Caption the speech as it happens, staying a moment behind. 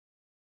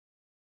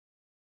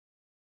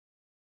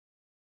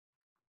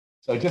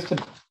So just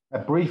a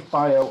brief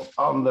bio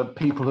on the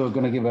people who are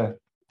going to give the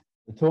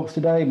talks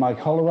today. Mike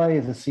Hollaway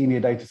is a senior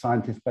data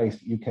scientist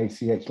based at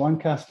UKCEH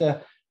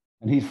Lancaster,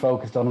 and he's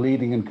focused on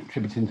leading and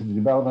contributing to the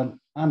development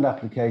and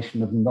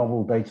application of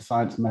novel data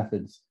science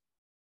methods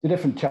to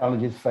different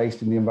challenges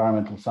faced in the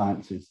environmental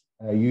sciences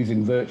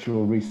using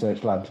virtual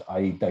research labs,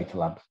 i.e.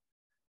 DataLabs.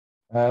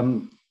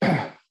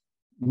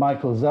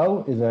 Michael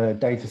Zoe is a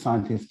data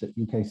scientist at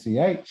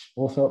UKCEH,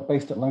 also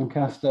based at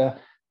Lancaster,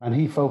 and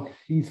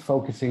he's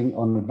focusing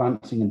on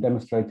advancing and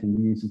demonstrating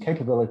the use and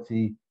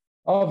capability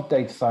of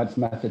data science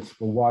methods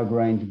for a wide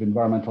range of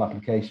environmental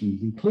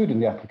applications, including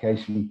the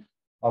application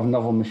of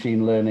novel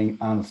machine learning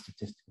and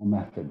statistical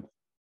methods.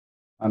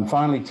 And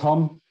finally,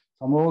 Tom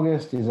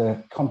August is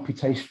a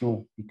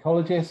computational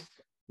ecologist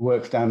who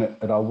works down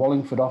at our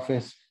Wallingford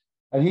office,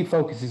 and he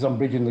focuses on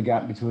bridging the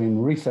gap between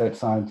research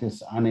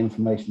scientists and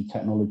information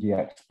technology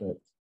experts.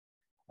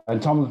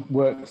 And Tom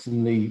works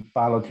in the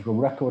Biological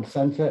Record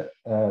Centre,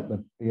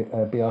 the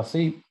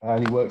BRC,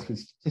 and he works with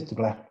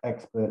statistical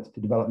experts to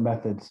develop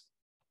methods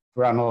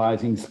for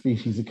analysing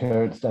species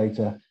occurrence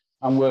data,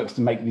 and works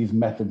to make these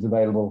methods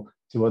available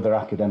to other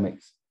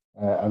academics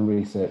and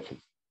researchers.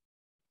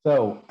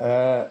 So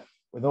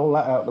with all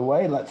that out of the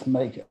way, let's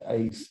make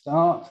a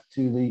start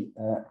to the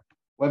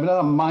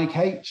webinar.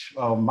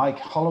 Mike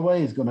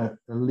Hollaway is going to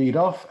lead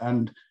off,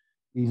 and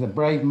he's a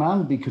brave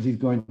man because he's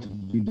going to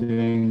be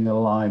doing a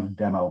live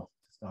demo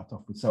to start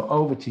off with. So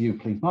over to you,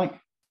 please, Mike.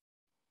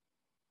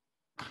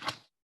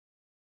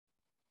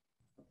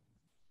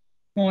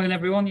 Morning,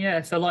 everyone.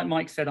 Yeah, so like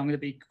Mike said, I'm going to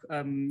be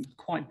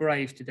quite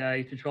brave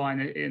today to try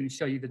and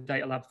show you the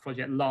DataLabs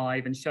project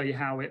live and show you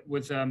how it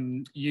was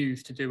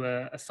used to do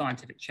a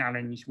scientific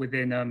challenge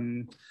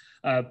within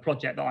a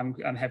project that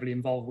I'm heavily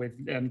involved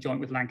with,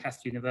 joint with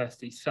Lancaster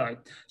University. So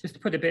just to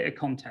put a bit of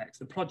context,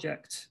 the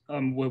project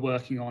we're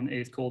working on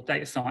is called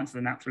Data Science of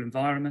the Natural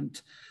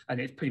Environment, and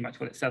it's pretty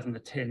much what it says on the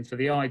tin. So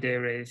the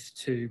idea is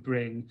to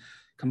bring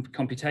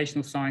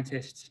computational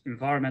scientists,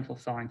 environmental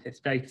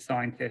scientists, data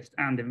scientists,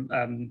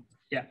 and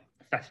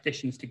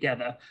statisticians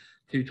together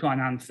to try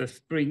and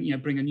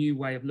bring a new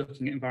way of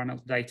looking at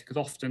environmental data, because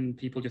often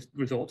people just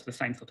resort to the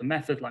same sort of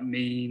method like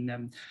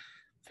mean,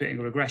 fitting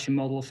a regression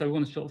model. So we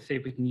want to sort of see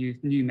if we can use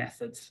new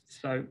methods.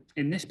 So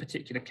in this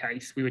particular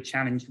case, we were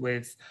challenged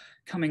with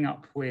coming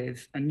up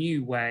with a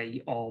new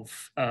way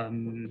of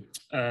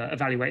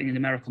evaluating a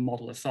numerical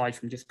model aside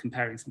from just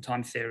comparing some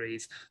time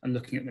series and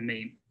looking at the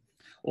mean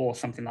or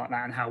something like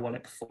that and how well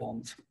it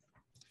performs.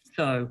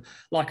 So,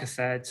 like I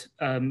said,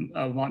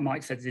 like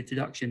Mike said in the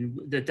introduction,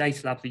 the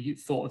DataLabs we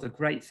thought was a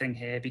great thing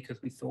here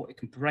because we thought it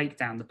can break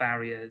down the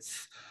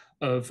barriers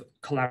of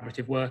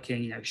collaborative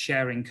working,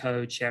 sharing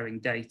code, sharing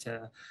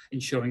data,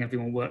 ensuring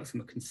everyone works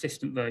from a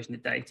consistent version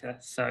of data.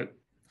 So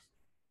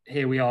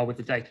here we are with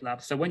the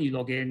DataLabs. So when you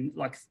log in,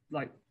 like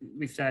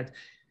we said,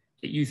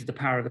 it uses the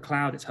power of the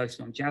cloud. It's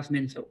hosted on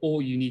Jasmine. So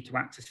all you need to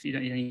access, you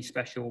don't need any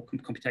special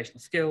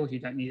computational skills. You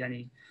don't need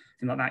anything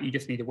like that. You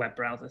just need a web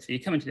browser. So you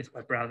come into this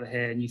web browser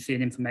here and you see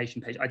an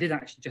information page. I did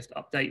actually just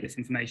update this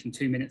information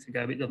 2 minutes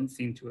ago, but it doesn't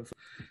seem to have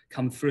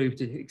come through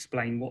to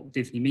explain what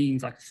Disney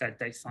means. Like I said,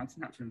 data science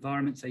and natural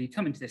environment. So you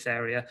come into this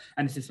area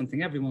and this is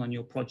something everyone on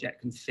your project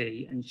can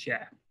see and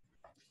share.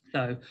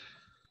 So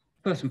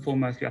first and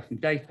foremost, we have some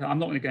data. I'm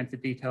not going to go into the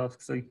details,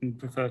 so you can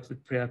refer to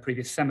the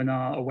previous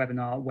seminar or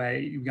webinar where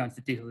you go into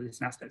the details of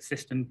this aspect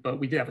system, but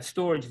we do have a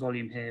storage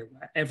volume here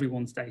where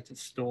everyone's data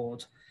is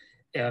stored.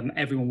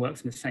 Everyone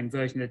works in the same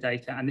version of the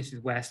data, and this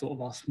is where sort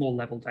of our small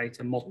level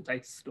data, model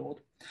data is stored.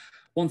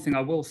 One thing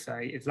I will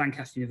say is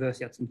Lancaster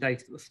University had some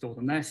data that was stored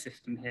on their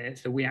system here.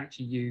 So we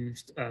actually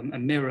used a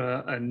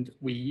mirror and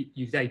we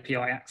used API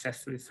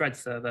access through the thread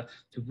server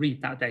to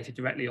read that data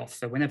directly off.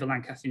 So whenever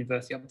Lancaster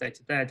University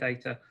updated their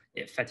data,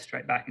 it fed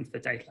straight back into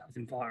the DataLabs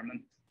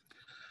environment.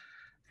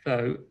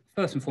 So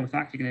first and foremost,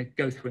 I'm actually going to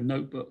go through a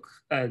notebook.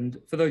 And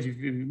for those of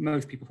you,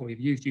 most people probably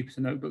have used Jupyter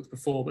notebooks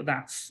before, but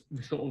that's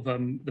the sort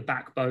of the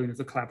backbone of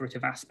the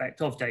collaborative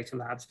aspect of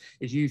DataLabs,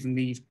 is using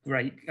these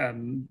great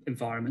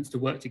environments to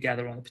work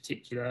together on a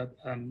particular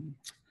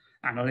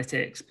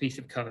analytics piece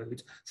of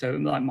code. So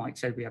like Mike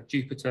said, we have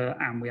Jupyter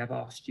and we have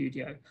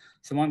RStudio.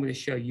 So I'm going to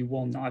show you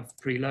one that I've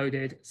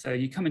preloaded. So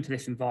you come into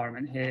this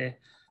environment here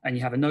and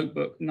you have a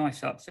notebook,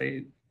 nice up,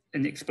 so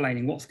and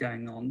explaining what's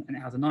going on, and it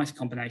has a nice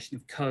combination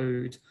of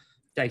code,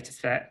 data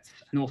sets,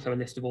 and also a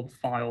list of all the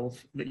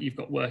files that you've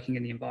got working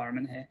in the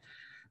environment here.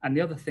 And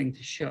the other thing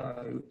to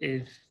show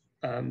is,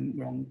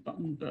 wrong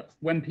button, but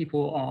when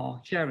people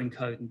are sharing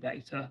code and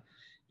data,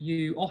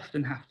 you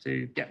often have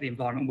to get the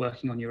environment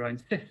working on your own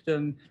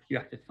system. You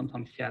have to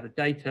sometimes share the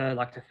data.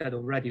 Like I said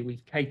already,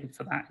 we've catered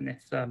for that in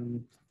this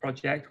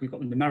project. We've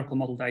got the numerical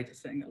model data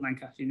sitting at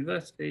Lancaster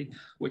University,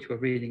 which we're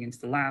reading into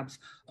the labs.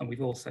 And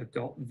we've also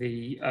got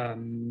the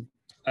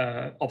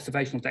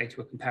observational data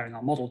we're comparing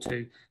our model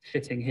to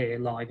sitting here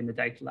live in the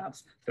data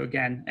labs. So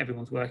again,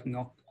 everyone's working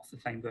off the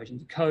same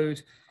versions of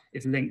code.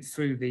 It's linked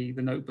through the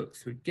notebook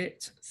through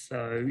Git.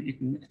 So you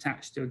can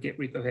attach to a Git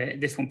repo here.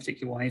 This one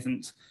particular one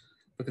isn't.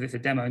 because it's a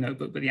demo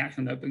notebook, but the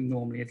actual notebook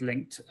normally is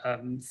linked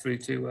through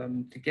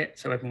to Git,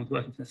 so everyone's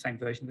working from the same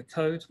version of the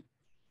code,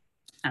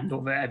 and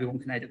everyone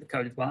can edit the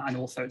code as well, and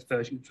also it's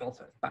version control,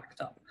 so it's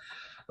backed up.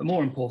 But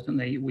more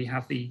importantly, we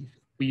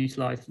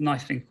utilize a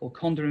nice thing called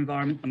Conda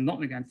environment. I'm not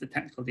going to go into the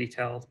technical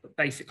details, but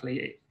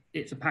basically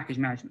it's a package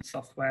management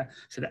software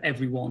so that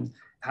everyone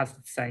has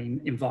the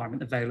same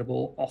environment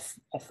available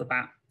off the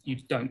bat. You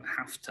don't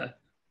have to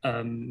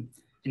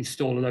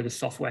install a load of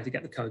software to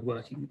get the code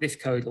working. This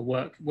code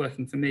will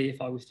working for me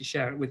if I was to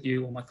share it with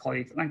you or my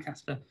colleagues at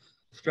Lancaster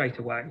straight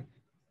away.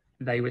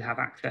 They would have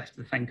access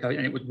to the same code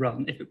and it would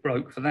run. If it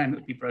broke for them, it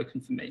would be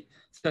broken for me.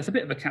 So it's a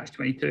bit of a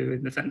catch-22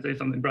 in the sense that if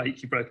something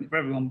breaks, you've broken it for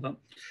everyone, but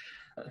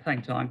at the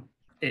same time,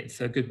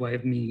 it's a good way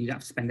of meaning you don't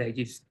have to spend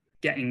ages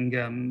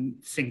getting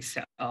things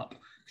set up.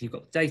 Because you've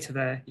got the data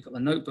there, you've got the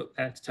notebook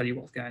there to tell you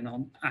what's going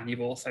on, and you've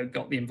also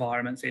got the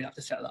environment, so you have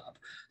to set that up.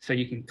 So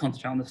you can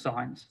concentrate on the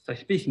science. So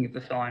speaking of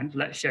the science,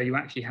 let's show you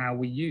actually how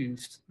we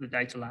used the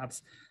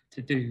DataLabs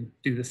to do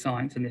the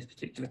science in this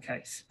particular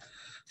case.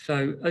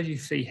 So as you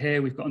see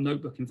here, we've got a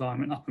notebook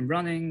environment up and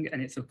running,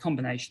 and it's a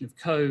combination of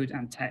code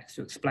and text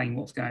to explain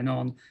what's going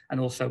on. And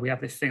also we have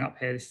this thing up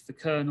here, this is the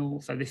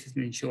kernel. So this is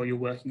to ensure you're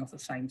working off the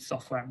same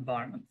software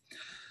environment.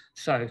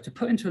 So to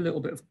put into a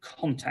little bit of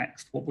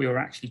context, what we were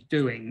actually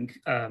doing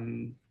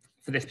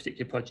for this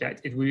particular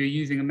project is we were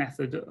using a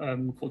method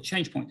called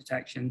change point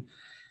detection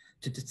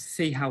to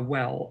see how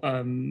well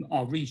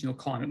our regional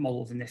climate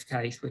models in this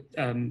case were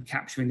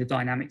capturing the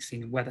dynamic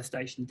scene and weather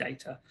station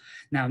data.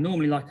 Now,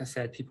 normally, like I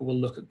said, people will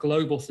look at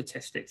global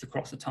statistics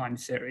across a time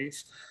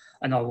series,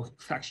 and I will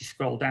actually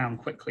scroll down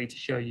quickly to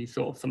show you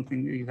sort of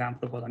something, an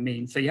example of what I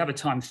mean. So you have a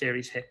time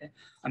series here,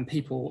 and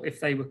people, if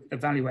they were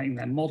evaluating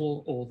their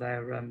model or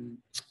their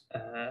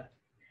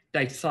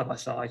data side by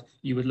side,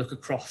 you would look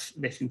across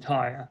this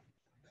entire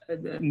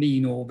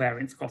mean or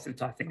variance across the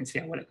entire thing and see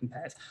how well it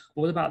compares.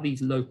 What about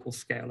these local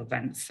scale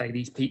events, say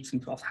these peaks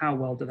and troughs, how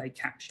well do they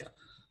capture?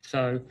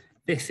 So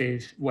this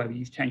is where we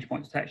use change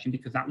point detection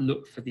because that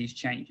looks for these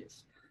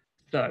changes.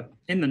 So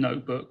in the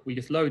notebook, we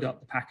just load up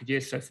the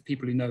packages. So for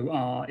people who know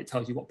R, it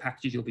tells you what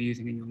packages you'll be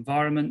using in your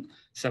environment.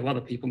 So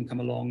other people can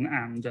come along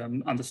and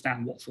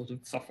understand what sort of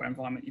software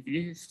environment you've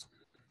used.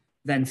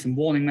 Then some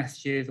warning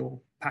messages or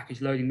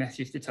package loading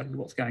messages to tell you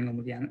what's going on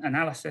with the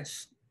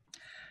analysis.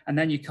 And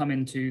then you come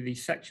into the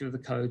section of the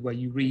code where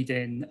you read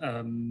in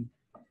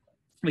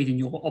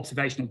your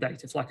observational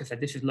data. So like I said,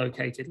 this is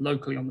located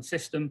locally on the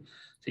system.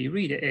 So you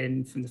read it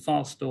in from the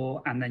file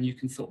store, and then you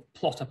can sort of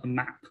plot up a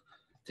map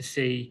to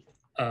see,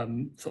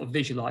 sort of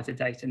visualize the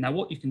data. Now,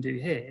 what you can do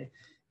here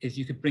is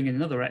you could bring in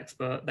another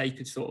expert. They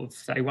could sort of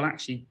say, well,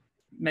 actually,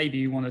 maybe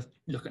you want to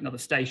look at another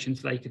station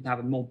so they could have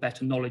a more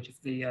better knowledge of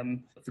the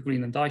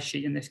Greenland ice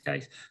sheet in this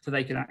case, so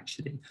they could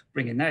actually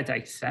bring in their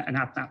data set and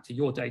add that to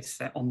your data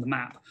set on the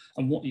map.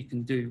 And what you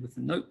can do with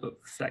the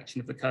notebook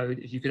section of the code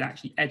is you could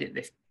actually edit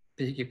this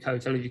particular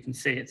code. So as you can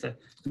see, it's a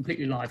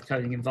completely live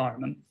coding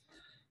environment.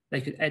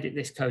 They could edit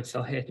this code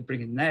cell here to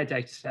bring in their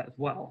data set as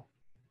well.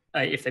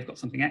 If they've got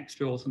something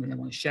extra or something they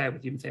want to share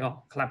with you and say,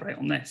 oh, collaborate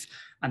on this.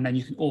 And then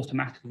you can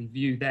automatically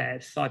view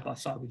theirs side by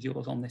side with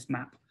yours on this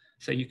map.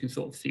 So you can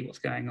sort of see what's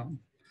going on.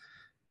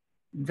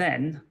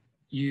 Then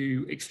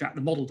you extract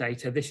the model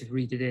data. This is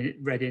read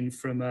in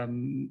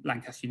from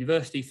Lancaster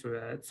University through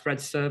a thread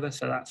server.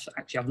 So that's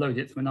actually, I've loaded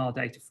it from an R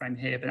data frame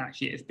here, but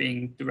actually it's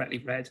being directly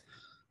read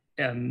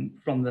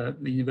from the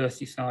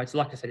university side. So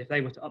like I said, if they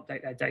were to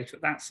update their data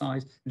at that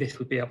side, this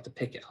would be able to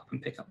pick it up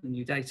and pick up the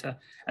new data.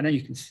 And then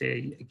you can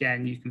see,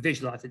 again, you can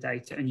visualize the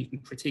data and you can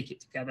critique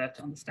it together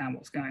to understand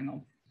what's going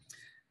on.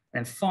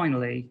 And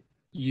finally,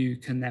 you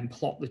can then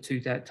plot the two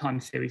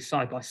time series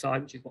side by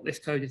side, which is what this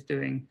code is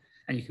doing,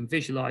 and you can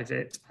visualize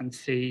it and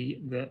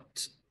see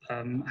that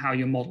how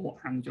your model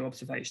and your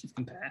observations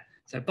compare.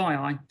 So by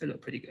eye, they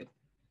look pretty good.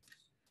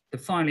 So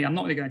finally, I'm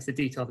not going to go into the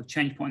details of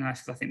change point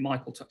analysis. I think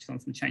Michael touched on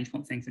some change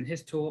point things in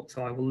his talk,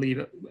 so I will leave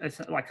it.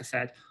 Like I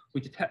said, we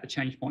detect the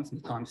change points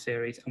in the time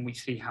series and we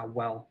see how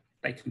well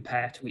they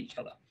compare to each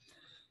other.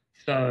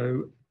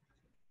 So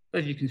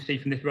as you can see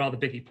from this rather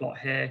busy plot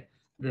here,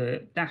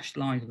 the dashed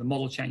lines are the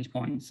model change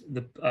points,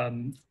 the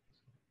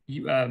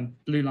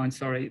blue line,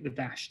 sorry, the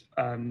dashed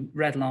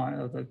red line,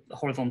 or the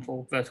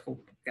horizontal,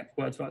 vertical, get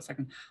the words right a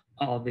second,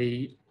 are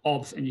the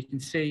obs, and you can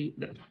see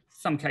that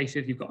some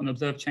cases you've got an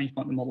observed change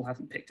point, the model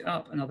hasn't picked it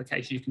up, in other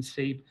cases you can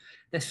see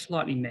they're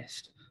slightly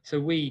missed. So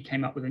we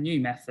came up with a new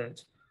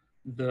method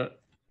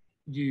that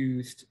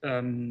used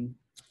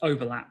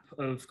overlap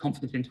of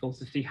confidence intervals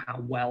to see how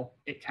well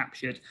it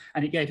captured,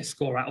 and it gave a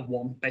score out of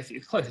 1. Basically,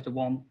 it's closer to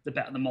 1, the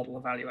better the model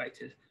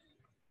evaluated.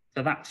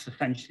 So that's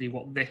essentially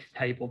what this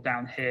table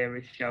down here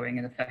is showing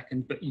in a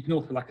second. But you can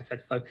also, like I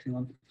said, focusing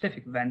on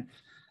specific events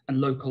and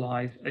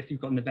localize. If you've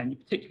got an event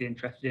you're particularly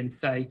interested in,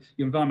 say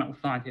your environmental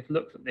scientist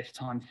looks at this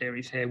time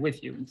series here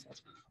with you and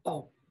says,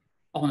 oh,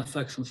 I want to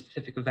focus on a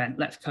specific event.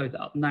 Let's code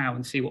that up now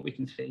and see what we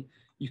can see.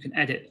 You can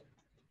edit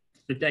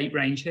the date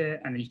range here,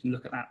 and then you can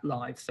look at that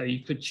live. So you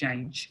could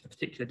change a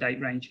particular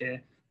date range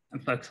here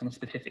and focus on a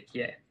specific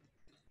year.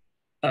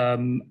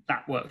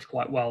 That works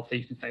quite well. So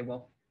you can say,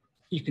 well,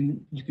 you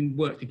can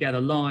work together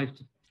live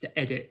to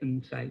edit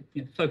and say,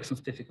 you know, focus on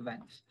specific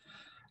events.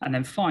 And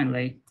then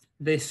finally,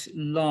 this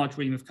large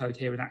ream of code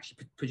here is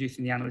actually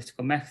producing the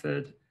analytical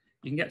method.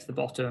 You can get to the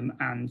bottom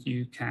and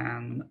you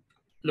can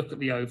look at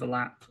the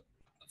overlap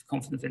of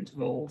confidence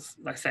intervals.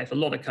 Like I say, it's a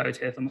lot of code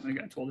here, so I'm not going to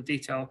go into all the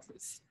detail because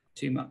it's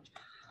too much.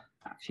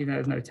 Actually,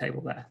 there's no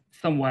table there.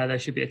 Somewhere there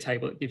should be a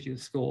table that gives you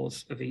the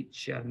scores of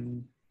each of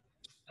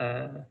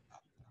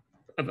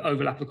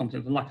overlap of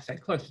confidence. And like I say,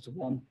 closer to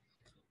 1,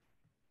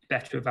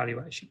 better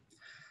evaluation.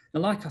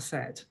 Now, like I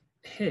said,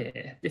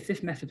 here, if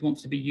this method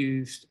wants to be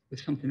used with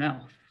something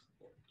else,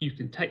 you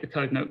can take the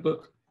code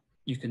notebook,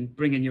 you can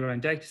bring in your own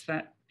data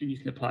set, and you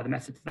can apply the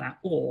method to that.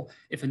 Or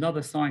if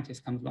another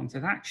scientist comes along and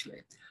says,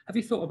 actually, have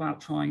you thought about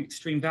trying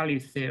extreme value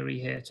theory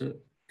here to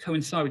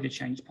coincide with your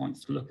change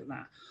points to look at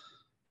that?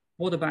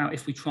 What about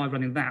if we try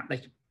running that?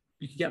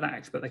 You could get that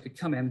expert, they could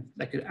come in,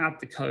 they could add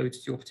the code to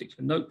your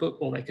particular notebook,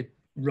 or they could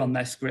run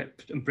their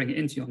script and bring it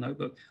into your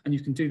notebook. And you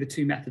can do the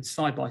two methods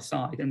side by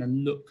side and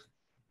then look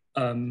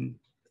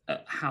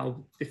at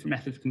how different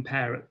methods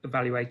compare at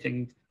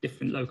evaluating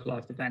different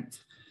localized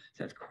events.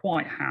 So it's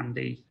quite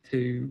handy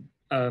to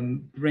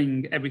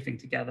bring everything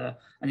together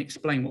and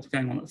explain what's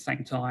going on at the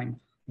same time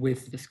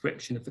with the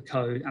description of the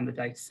code and the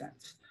data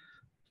sets.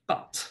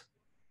 But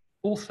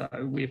also,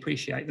 we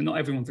appreciate that not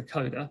everyone's a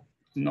coder.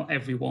 Not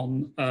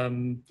everyone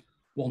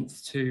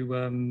wants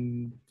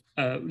to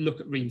look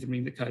at reams and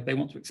reams of code. They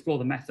want to explore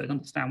the method,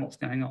 understand what's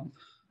going on,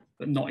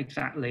 but not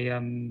exactly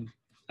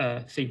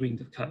see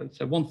reams of code.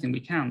 So one thing we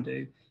can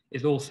do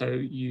is also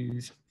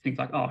use things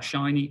like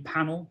RShiny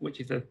panel, which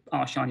is a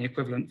RShiny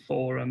equivalent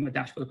for a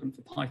dashboard equivalent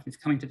for Python. It's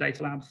coming to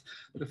DataLabs,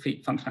 but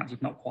the functionality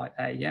is not quite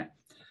there yet.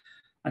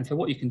 And so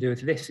what you can do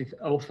is this is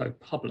also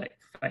public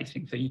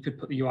facing. So you could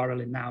put the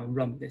URL in now and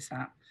run with this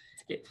app.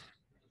 It's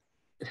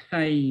the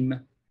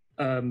same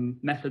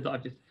method that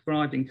I've just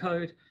described in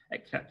code,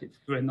 except it's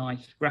through a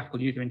nice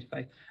graphical user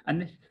interface. And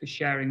this is for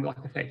sharing, like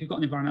I say, if you've got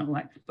an environmental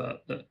expert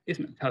that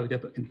isn't a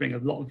coder, but can bring a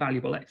lot of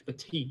valuable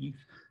expertise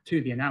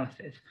to the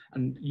analysis,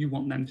 and you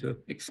want them to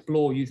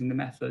explore using the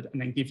method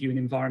and then give you an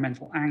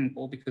environmental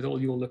angle, because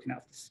all you're looking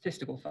at is the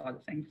statistical side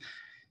of things,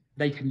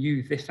 they can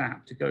use this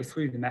app to go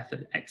through the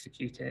method,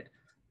 execute it,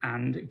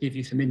 and give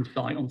you some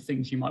insight on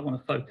things you might want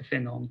to focus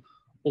in on,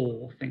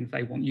 or things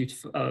they want you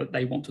to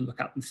they want to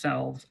look at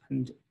themselves.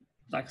 And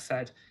like I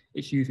said,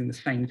 it's using the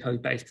same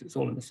code base because it's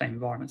all in the same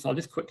environment. So I'll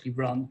just quickly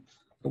run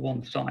for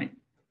one site.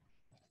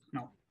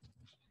 And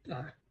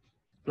I'll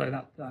blow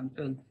that down.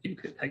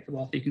 It takes a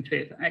while. So you can see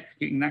it's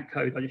executing that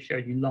code I just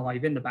showed you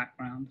live in the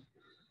background.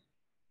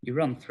 You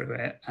run through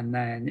it, and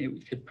then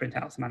it should print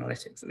out some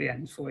analytics at the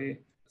end for you.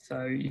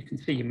 So you can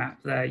see your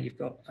map there. You've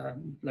got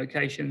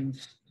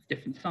locations,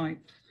 different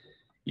sites.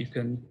 You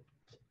can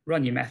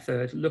run your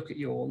method, look at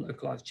your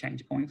localized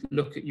change points,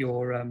 look at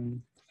your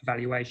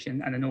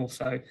evaluation, and then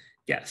also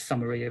get a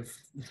summary of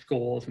the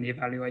scores and the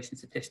evaluation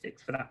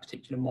statistics for that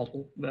particular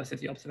model versus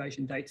the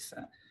observation data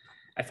set.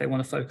 If they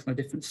want to focus on a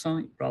different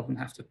site, rather than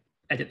have to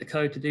edit the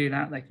code to do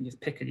that, they can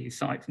just pick a new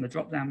site from the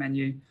drop-down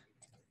menu.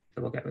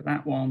 So we'll go with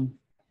that one,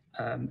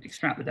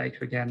 extract the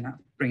data again,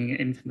 that's bringing it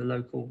in from the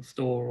local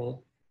store or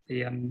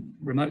the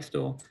remote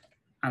store,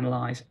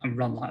 analyze and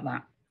run like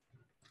that.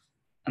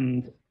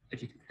 And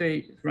as you can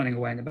see, it's running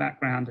away in the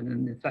background, and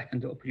in a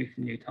second, it'll produce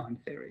a new time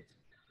series.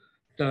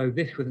 So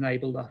this would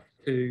enable us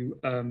to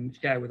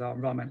share with our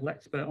environmental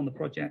expert on the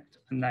project,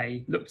 and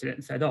they looked at it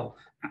and said, oh,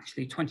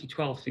 actually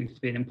 2012 seems to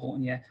be an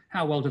important year.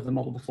 How well does the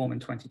model perform in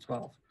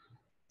 2012?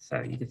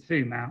 So you just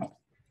zoom out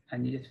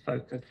and you just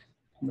focus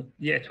on the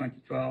year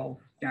 2012,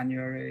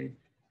 January,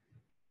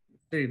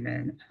 zoom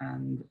in,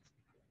 and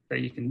so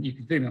you can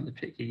zoom in on the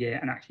particular year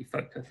and actually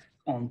focus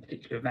on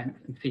particular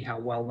events and see how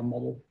well the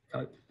model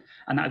copes.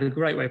 And that is a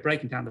great way of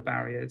breaking down the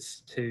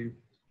barriers to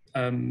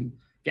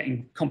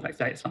getting complex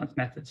data science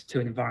methods to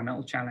an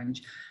environmental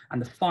challenge.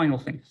 And the final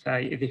thing to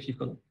say is, if you've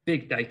got a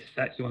big data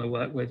set you want to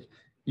work with,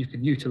 you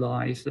can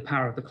utilize the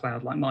power of the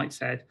cloud. Like Mike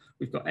said,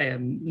 we've got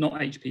not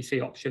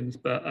HPC options,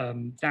 but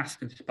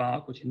Dask and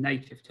Spark, which are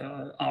native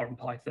to R and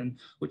Python,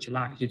 which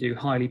allow you to do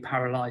highly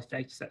parallelized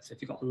data sets. So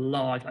if you've got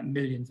large, like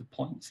millions of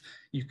points,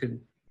 you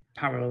can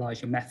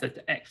parallelize your method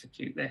to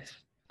execute this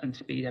and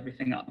speed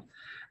everything up.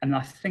 And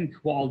I think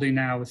what I'll do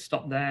now is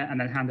stop there and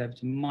then hand over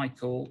to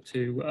Michael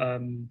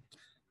to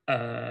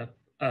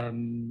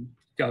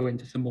go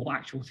into some more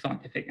actual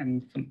scientific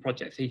and some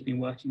projects he's been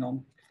working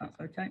on, if that's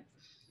okay.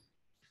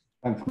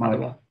 Thanks, Mike.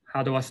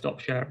 How do I stop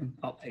sharing?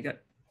 Oh, there you go.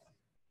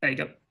 There you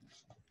go.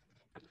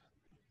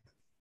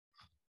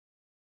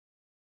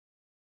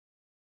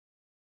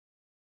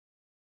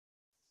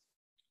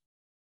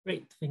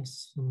 Great,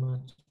 thanks so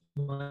much,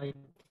 Mike,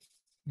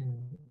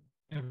 and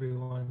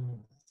everyone.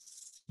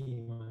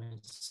 See my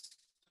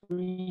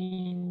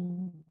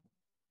screen.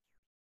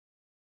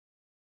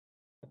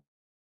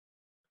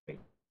 Great.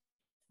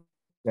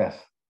 Yes.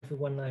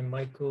 Everyone, I'm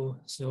Michael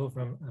So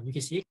from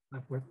UKCEH.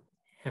 I've worked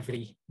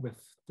heavily with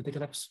the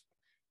DataLabs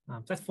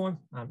platform,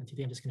 and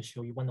today I'm just going to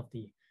show you one of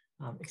the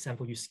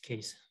example use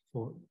case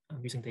for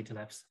using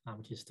DataLabs,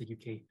 which is the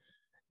UK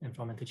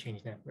Environmental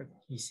Change Network,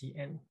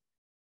 ECN.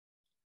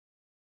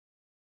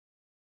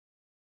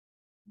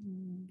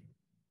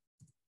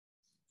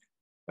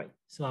 Right,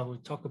 so I will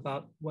talk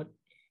about what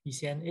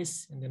ECN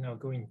is, and then I'll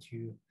go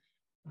into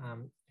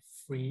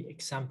 3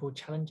 example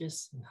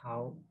challenges and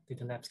how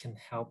DataLabs can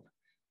help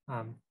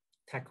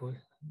tackle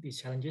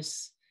these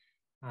challenges.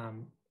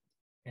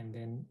 And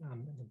then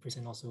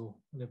present also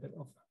a little bit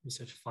of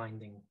research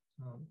finding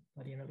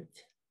by the end of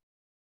it.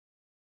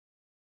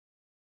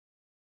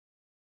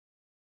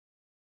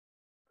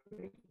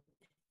 Great.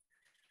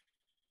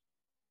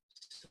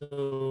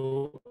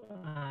 So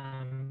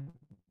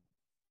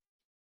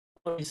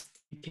what is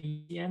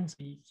UKCEH?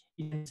 So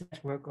ECN is a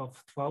network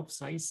of 12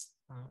 sites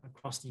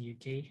across the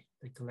UK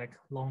that collect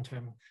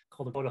long-term,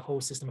 called the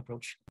whole system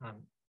approach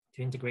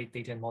to integrate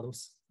data and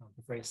models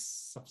with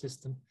various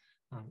subsystems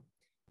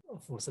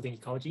for certain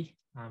ecology.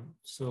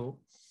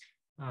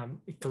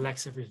 It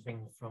collects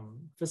everything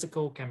from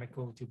physical,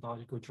 chemical to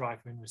biological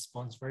driver and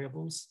response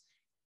variables.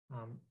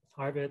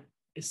 However,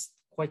 it's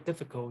quite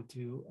difficult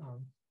to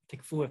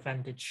take full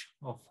advantage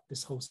of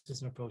this whole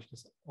system approach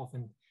because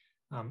often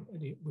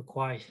it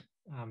requires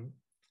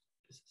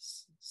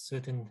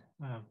certain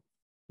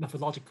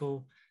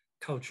methodological,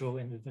 cultural,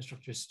 and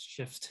infrastructure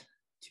shift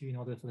in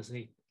order to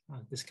facilitate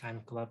this kind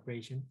of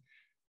collaboration.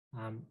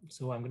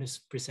 So I'm going to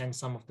present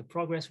some of the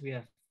progress we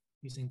have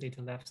using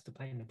DataLabs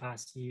in the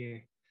past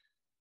year,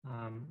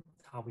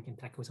 how we can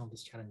tackle some of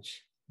this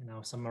challenge, and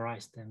I'll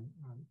summarize them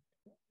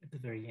at the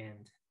very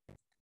end.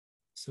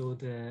 So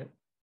the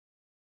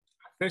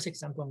first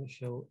example I'm going to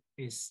show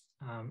is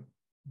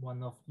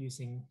one of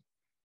using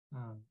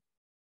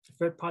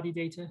third-party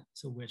data.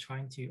 So we're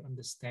trying to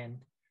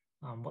understand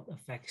what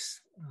affects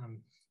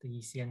the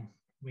ECN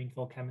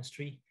rainfall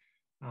chemistry.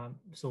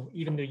 So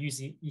even though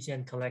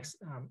ECN collects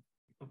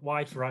a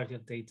wide variety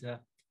of data,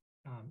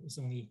 it's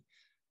only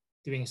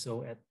doing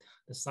so at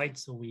the site.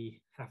 So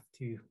we have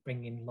to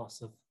bring in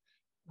lots of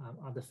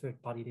other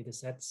third-party data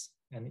sets.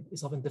 And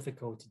it's often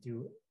difficult to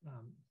do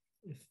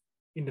if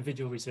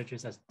individual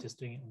researchers are just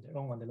doing it on their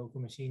own on the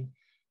local machine.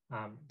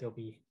 There'll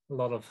be a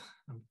lot of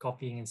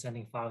copying and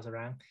sending files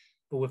around.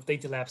 But with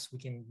DataLabs, we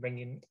can bring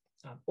in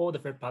all the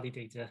third-party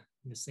data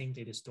in the same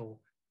data store,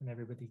 and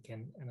everybody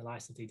can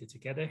analyze the data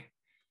together.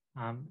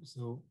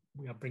 So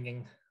we are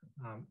bringing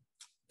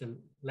the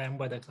land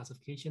weather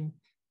classification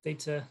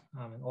data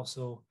and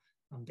also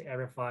the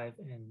Area 5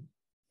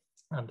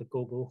 and the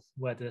global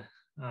weather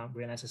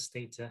reanalysis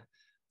data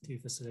to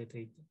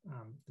facilitate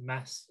the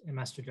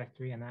mass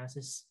trajectory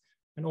analysis.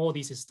 And all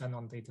this is done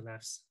on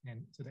DataLabs,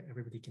 and so that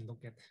everybody can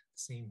look at the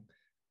same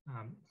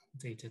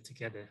data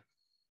together.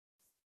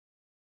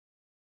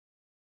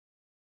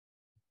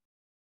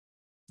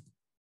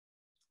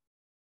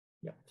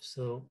 Yeah,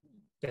 so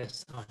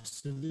that's our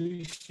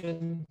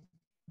solution,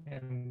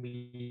 and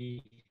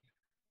we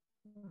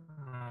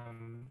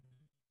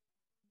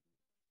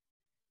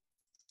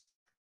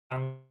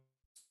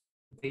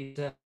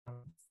data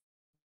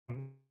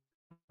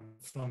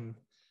from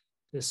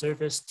the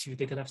servers to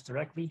DataLabs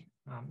directly,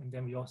 and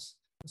then we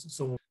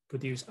also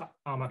produce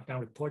our markdown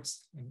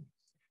reports and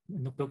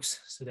notebooks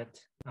so that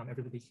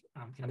everybody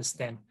can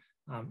understand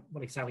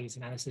what exactly is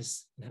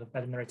analysis and have a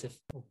better narrative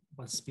of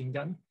what's being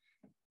done.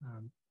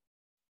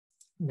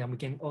 And then we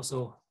can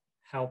also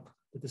help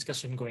the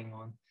discussion going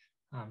on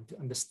to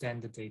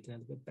understand the data a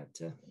little bit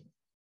better.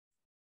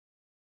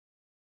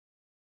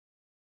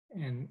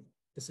 And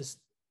this is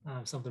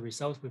some of the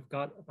results we've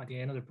got by the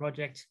end of the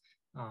project.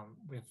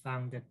 We have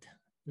found that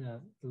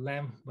the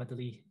LAM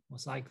weatherly or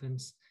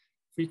cyclones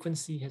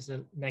frequency has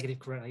a negative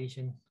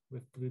correlation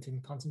with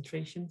pollutant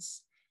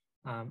concentrations,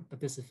 but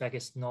this effect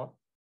is not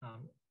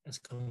as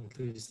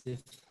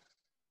conclusive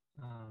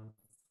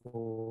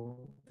for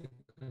the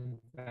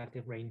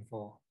convective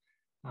rainfall.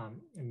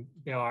 And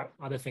there are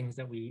other things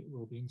that we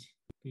will be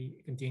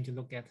continuing to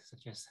look at,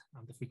 such as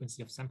the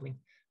frequency of sampling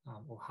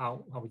or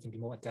how we can be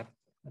more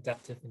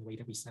adaptive in the way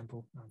that we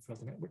sample throughout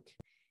the network.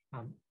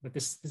 But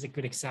this is a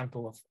good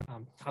example of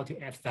how to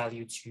add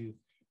value to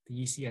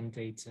the ECN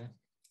data,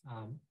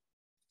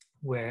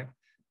 where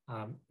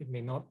it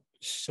may not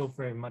show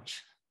very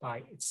much by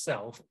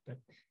itself, but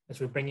as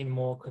we bring in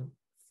more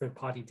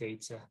third-party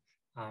data,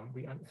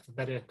 we have a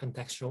better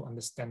contextual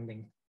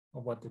understanding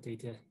of what the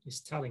data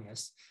is telling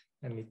us,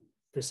 and it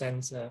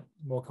presents a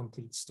more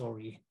complete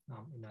story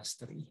in our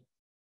study.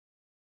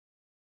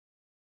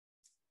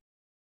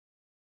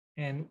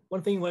 And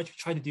one thing we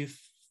try to do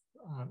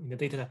in the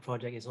DataLab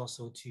project is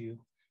also to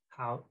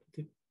help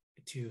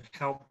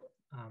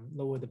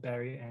lower the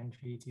barrier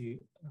entry to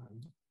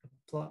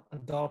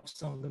adopt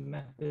some of the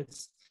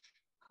methods,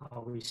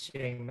 how we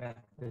share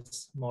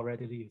methods more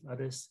readily with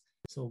others.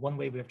 So one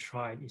way we have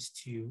tried is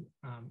to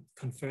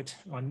convert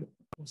on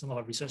some of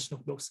our research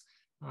notebooks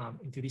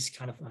into this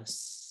kind of a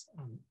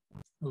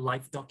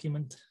live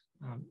document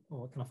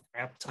or kind of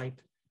app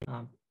type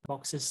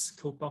boxes,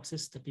 code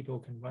boxes that people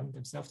can run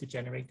themselves to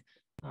generate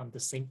the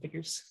same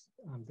figures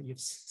that you've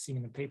seen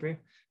in the paper.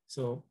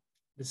 So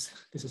this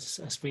is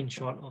a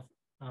screenshot of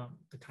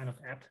the kind of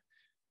app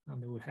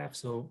that we have.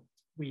 So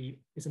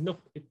it's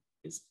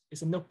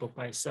a notebook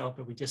by itself,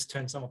 but we just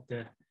turn some of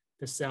the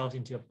cells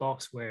into a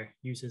box where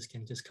users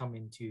can just come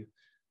in to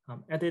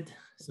edit.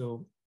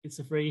 So it's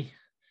a very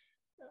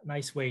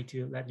nice way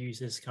to let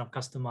users kind of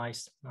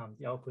customize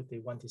the output they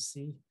want to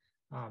see,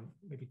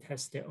 maybe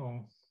test their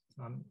own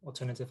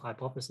alternative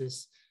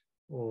hypothesis,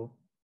 or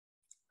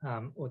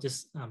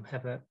just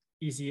have a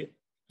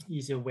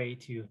easier way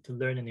to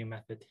learn a new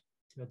method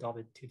to adopt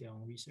it to their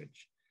own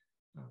research.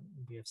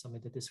 We have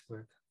submitted this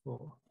work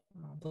for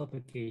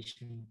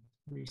publication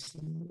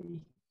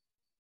recently.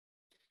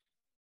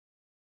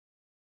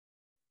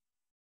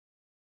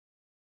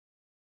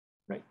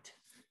 Right.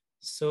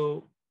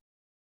 So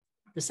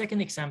the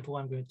second example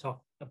I'm going to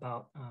talk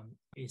about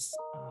is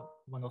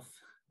one of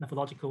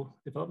methodological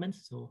development.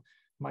 So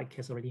Mike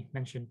has already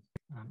mentioned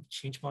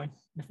change point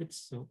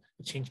methods. So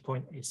the change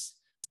point is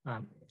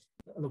a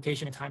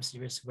location and time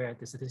series where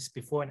the statistics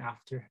before and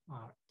after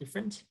are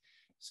different.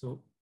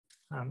 So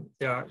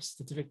there are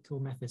statistical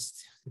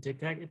methods to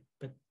detect it,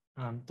 but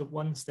the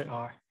ones that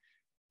are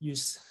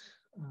used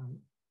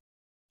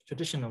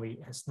traditionally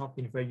has not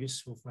been very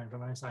useful for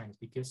environmental science,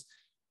 because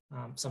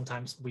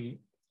sometimes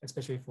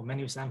especially for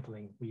manual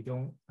sampling, we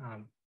don't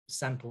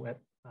sample at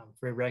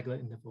very regular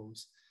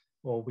intervals,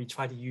 or we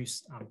try to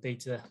use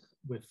data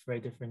with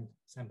very different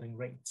sampling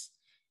rates.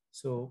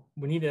 So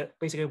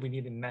basically we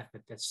need a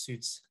method that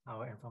suits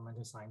our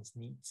environmental science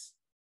needs.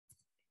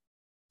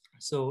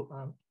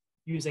 So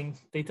using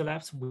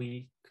DataLabs,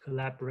 we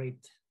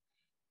collaborate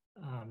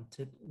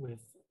with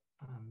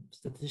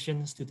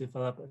statisticians to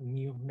develop a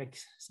new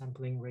mixed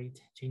sampling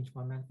rate change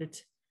point method.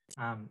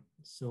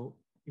 So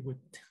it would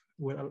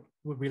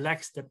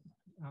relax the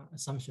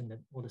assumption that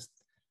all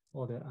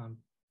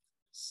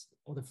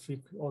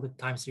the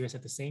time series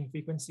have the same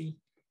frequency,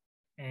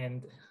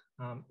 and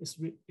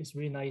it's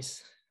really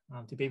nice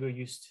to be able to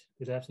use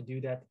DataLabs to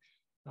do that.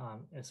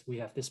 As we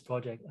have this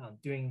project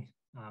during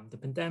the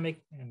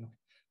pandemic, and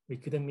we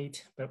couldn't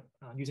meet, but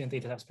using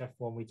DataLabs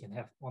platform, we can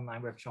have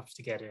online workshops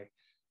together.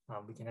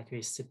 We can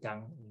actually sit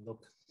down and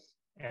look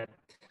at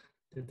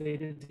the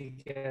data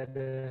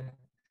together.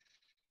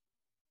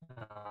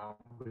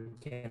 We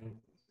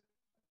can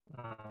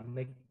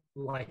make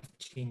live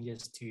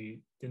changes to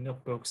the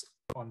notebooks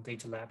on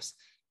DataLabs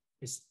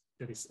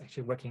that is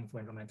actually working for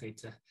environmental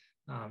data,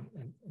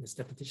 and the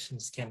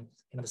statisticians can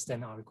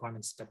understand our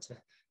requirements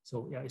better.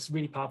 So yeah, it's a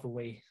really powerful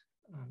way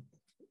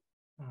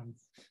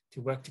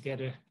to work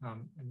together,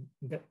 and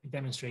that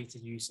demonstrates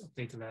the use of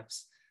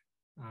DataLabs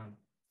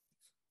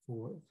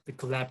for the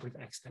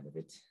collaborative aspect of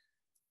it.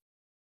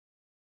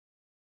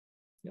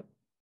 Yep.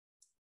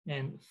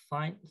 And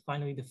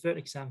finally, the third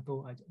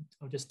example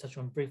I'll just touch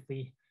on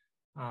briefly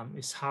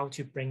is how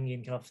to bring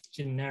in kind of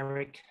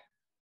generic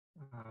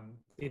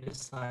data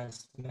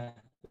science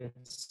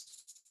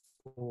methods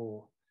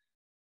for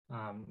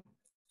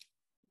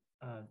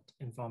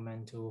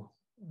environmental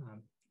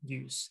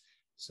use.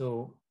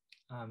 So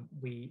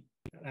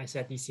I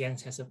said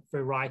ECN has a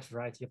very wide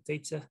variety of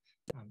data.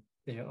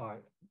 There are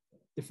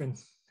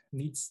different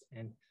needs,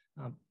 and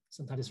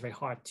sometimes it's very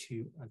hard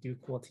to do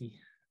quality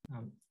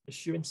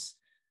assurance.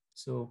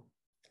 So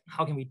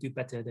how can we do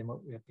better than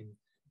what we have been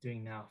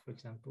doing now? For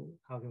example,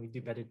 how can we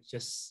do better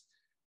just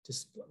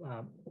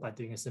by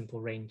doing a simple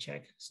rain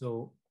check?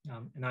 So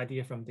an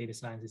idea from data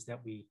science is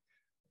that we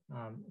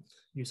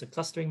use a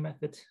clustering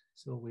method.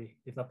 So we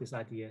developed this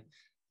idea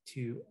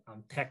to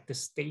tag the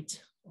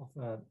state of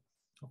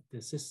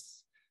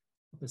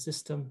the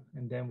system,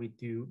 and then we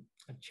do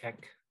a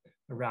check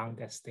around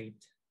that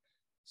state.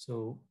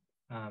 So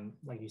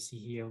like you see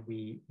here,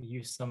 we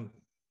use some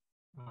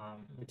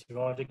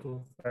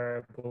meteorological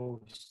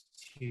variables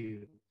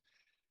to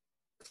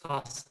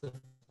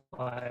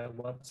classify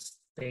what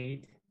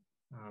state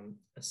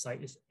a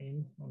site is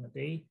in on a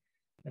day,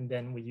 and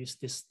then we use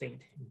this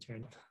state in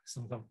turn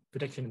some kind of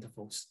prediction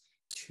intervals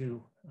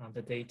to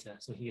the data.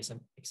 So here's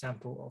an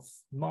example of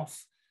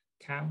moth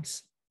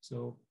counts.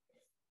 So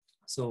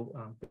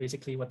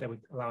basically what that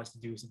would allow us to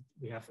do is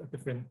we have a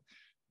different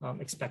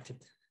expected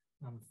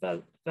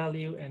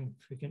value and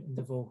frequent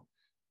interval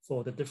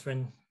for the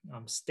different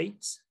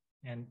states,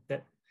 and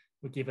that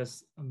would give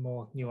us a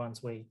more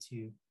nuanced way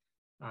to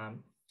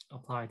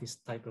apply this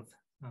type of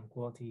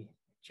quality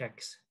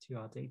checks to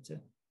our data.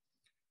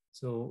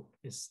 So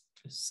this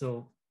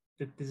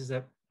is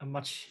a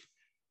much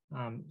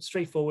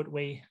straightforward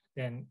way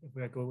than if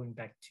we're going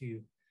back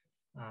to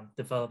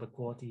develop a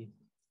quality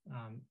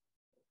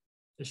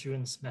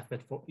assurance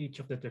method for each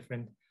of the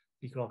different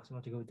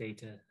ecological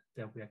data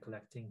that we are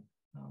collecting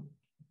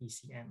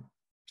ECN.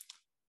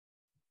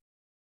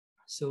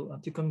 So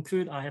to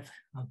conclude, I have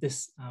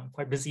this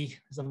quite busy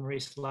summary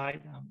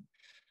slide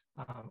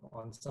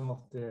on some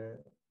of the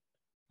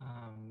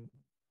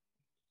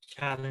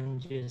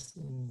challenges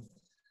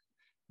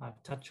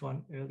I've touched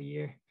on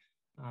earlier.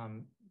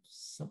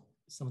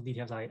 Some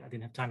details I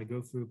didn't have time to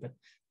go through, but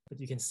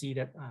you can see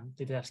that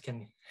DataLabs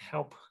can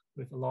help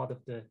with a lot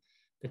of the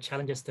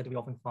challenges that we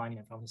often find in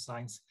environmental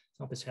science.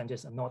 Some of the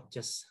challenges are not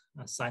just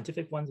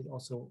scientific ones, they're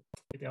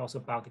also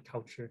about the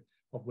culture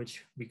of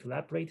which we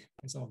collaborate,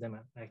 and some of them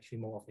are actually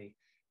more of a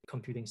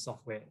computing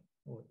software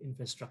or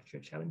infrastructure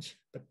challenge.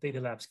 But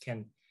DataLabs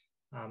can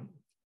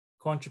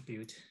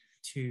contribute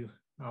to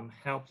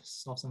help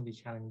solve some of these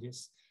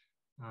challenges,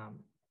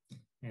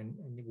 and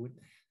it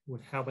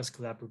would help us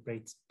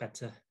collaborate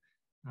better.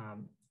 I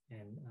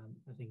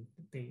think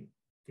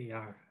they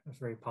are a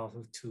very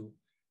powerful tool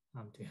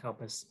to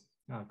help us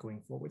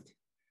going forward.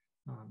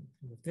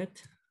 With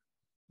that,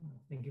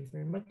 thank you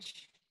very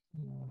much.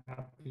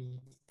 Happy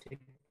to take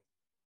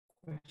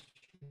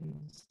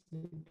questions.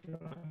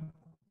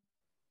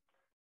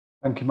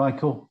 Thank you,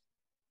 Michael.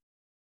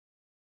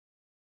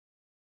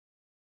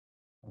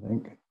 I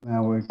think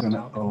now we're going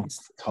to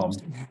Tom.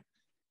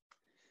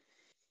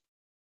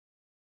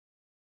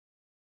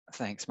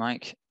 Thanks,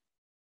 Mike.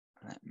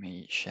 Let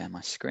me share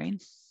my screen.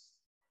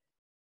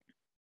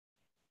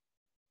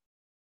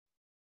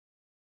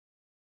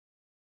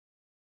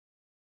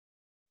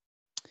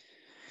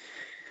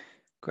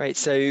 Great.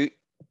 So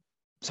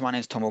my name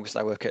is Tom August.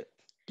 I work at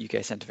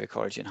UK Centre for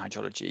Ecology and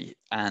Hydrology,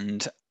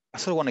 and I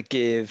sort of want to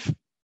give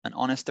an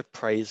honest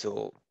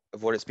appraisal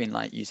of what it's been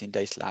like using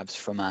DataLabs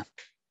from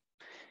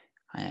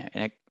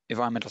an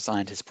environmental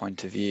scientist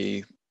point of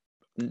view.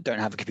 Don't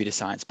have a computer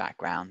science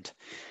background,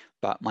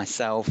 but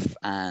myself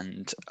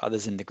and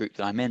others in the group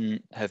that I'm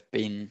in have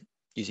been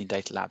using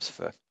DataLabs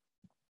for a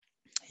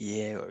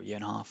year or a year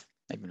and a half,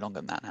 maybe longer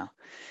than that now.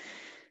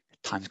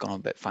 Time's gone a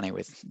bit funny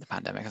with the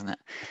pandemic, hasn't it?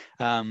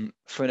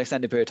 For an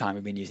extended period of time,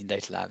 we've been using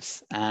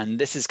DataLabs, and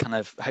this is kind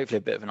of hopefully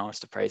a bit of an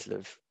honest appraisal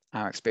of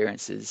our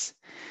experiences.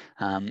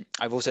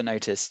 I've also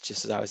noticed,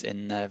 just as I was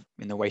in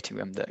the waiting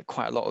room, that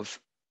quite a lot of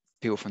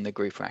people from the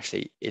group are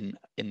actually in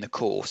the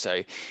call. So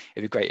it'd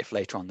be great if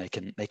later on they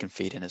can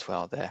feed in as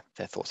well their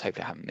thoughts.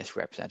 Hopefully I haven't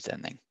misrepresented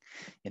anything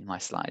in my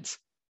slides.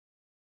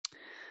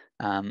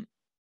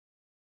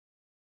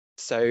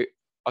 So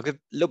I'll give a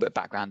little bit of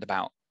background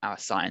about our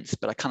science,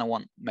 but I kind of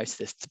want most of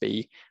this to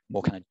be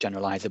more kind of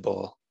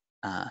generalizable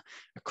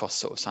across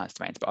sort of science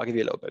domains. But I'll give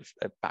you a little bit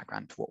of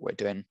background to what we're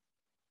doing.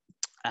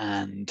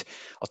 And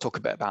I'll talk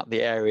a bit about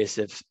the areas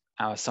of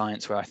our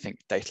science where I think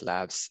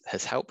DataLabs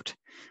has helped,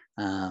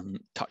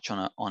 touch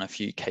on a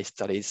few case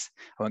studies.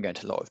 I won't go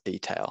into a lot of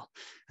detail.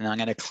 And then I'm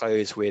going to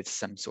close with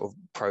some sort of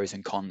pros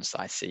and cons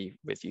I see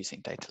with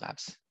using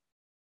DataLabs.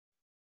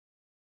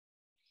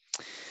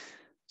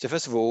 So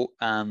first of all,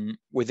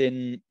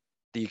 within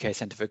the UK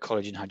Centre for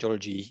Ecology and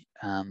Hydrology,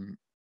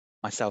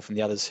 myself and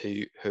the others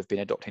who have been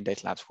adopting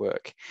DataLabs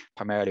work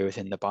primarily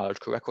within the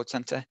Biological Record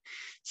Centre.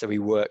 So we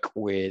work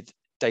with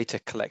data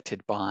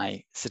collected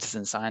by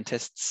citizen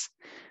scientists,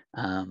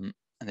 and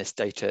this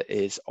data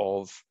is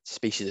of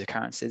species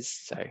occurrences.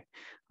 So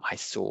I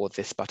saw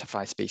this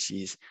butterfly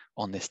species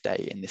on this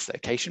day in this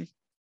location.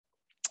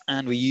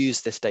 And we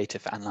use this data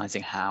for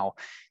analysing how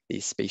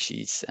these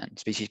species and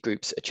species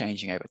groups are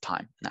changing over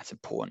time. And that's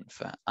important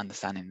for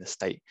understanding the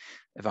state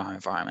of our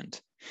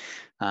environment.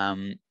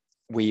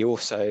 We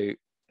also,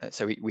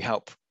 we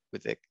help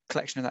with the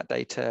collection of that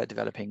data,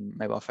 developing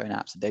mobile phone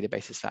apps and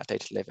databases for that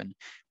data to live in.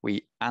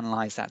 We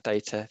analyze that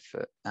data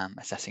for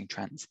assessing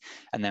trends.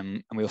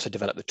 And we also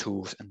develop the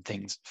tools and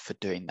things for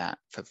doing that,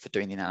 for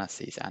doing the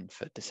analyses and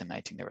for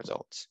disseminating the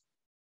results.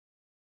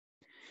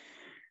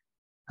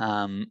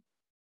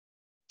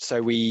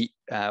 So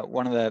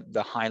one of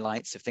the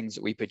highlights of things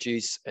that we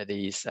produce are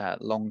these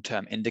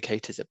long-term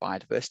indicators of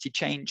biodiversity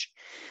change.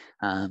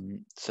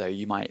 So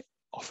you might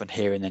often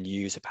hear in the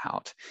news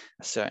about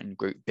a certain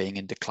group being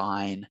in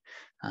decline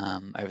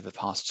over the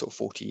past sort of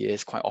 40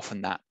 years. Quite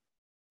often that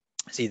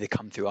has either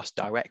come through us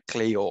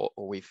directly or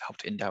we've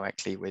helped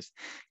indirectly with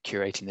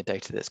curating the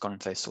data that's gone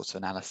into those sorts of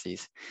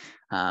analyses.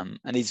 And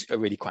these are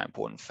really quite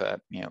important for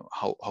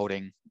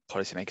holding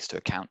policymakers to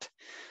account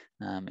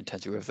in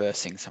terms of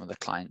reversing some of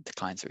the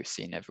declines that we've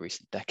seen over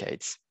recent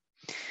decades.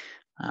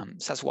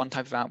 So that's one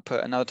type of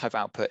output. Another type of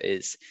output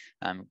is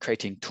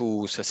creating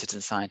tools for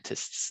citizen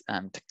scientists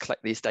to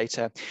collect these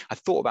data. I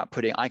thought about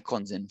putting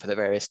icons in for the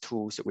various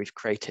tools that we've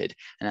created,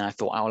 and then I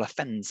thought I will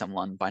offend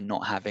someone by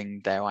not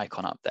having their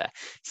icon up there.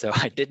 So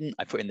I didn't.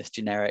 I put in this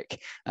generic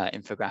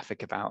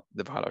infographic about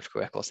the Biological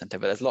Record Centre,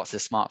 but there's lots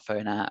of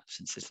smartphone apps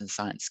and citizen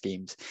science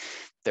schemes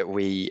that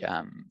we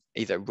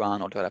either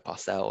run or develop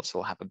ourselves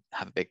or have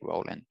a big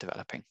role in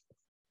developing.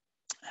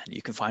 And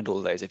you can find all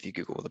of those if you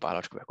Google the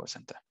Biological Record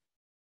Centre.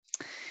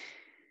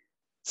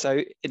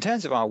 So in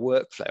terms of our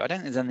workflow, I don't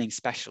think there's anything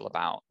special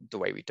about the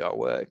way we do our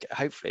work.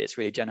 Hopefully it's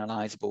really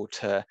generalizable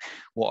to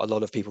what a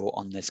lot of people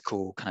on this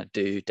call kind of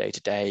do day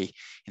to day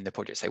in the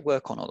projects they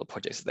work on or the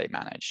projects that they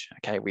manage.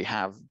 Okay, we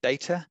have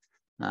data.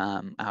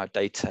 Our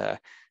data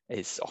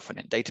is often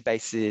in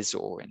databases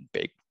or in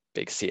big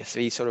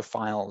CSV sort of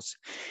files.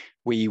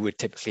 We would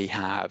typically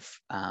have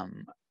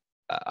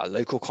a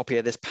local copy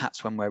of this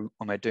perhaps when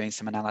we're doing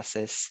some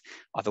analysis.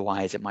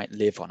 Otherwise, it might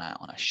live on a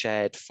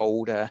shared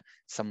folder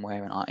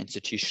somewhere in our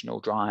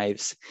institutional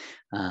drives,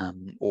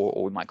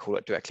 or we might call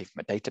it directly from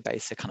a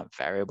database, a kind of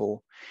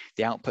variable.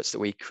 The outputs that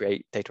we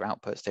create, data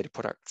outputs, data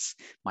products,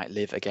 might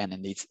live again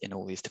in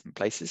all these different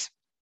places.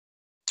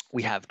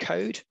 We have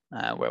code,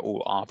 we're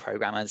all R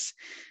programmers,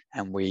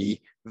 and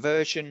we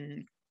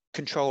version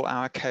control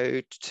our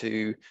code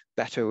to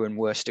better and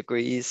worse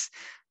degrees,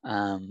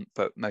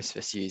 but most of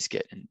us use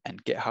Git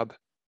and GitHub.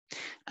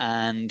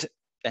 And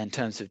in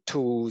terms of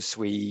tools,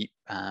 we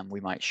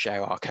might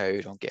share our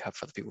code on GitHub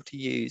for other people to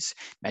use.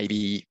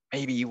 Maybe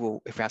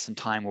we'll, if we have some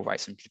time, we'll write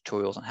some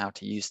tutorials on how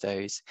to use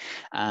those.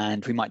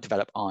 And we might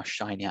develop our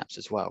Shiny apps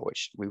as well,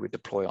 which we would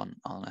deploy on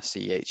a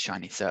CEH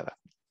Shiny server.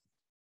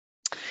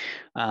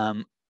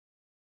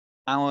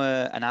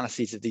 Our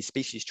analyses of these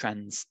species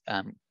trends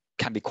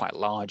can be quite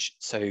large.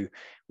 So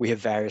we have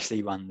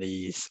variously run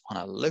these on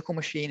a local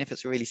machine if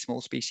it's a really small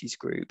species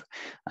group,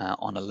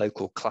 on a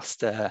local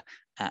cluster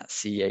at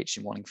CEH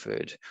in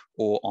Wallingford,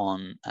 or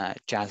on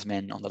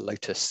Jasmine on the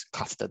Lotus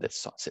cluster that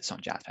sits on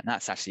Jasmine.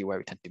 That's actually where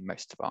we tend to do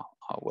most of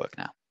our work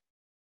now.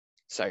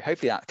 So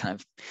hopefully that kind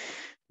of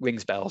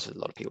rings bells with a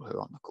lot of people who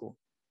are on the call.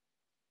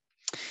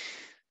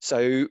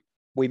 So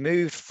we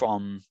moved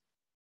from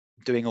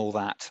doing all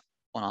that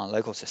on our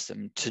local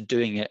system to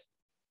doing it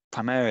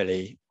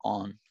primarily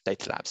on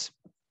DataLabs.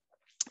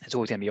 There's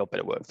always going to be a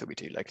bit of work that we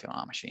do locally on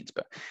our machines,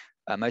 but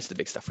most of the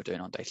big stuff we're doing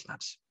on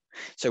DataLabs.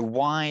 So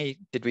why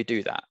did we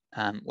do that?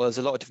 Well, there's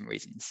a lot of different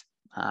reasons.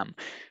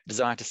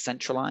 Desire to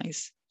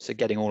centralize, so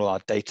getting all our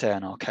data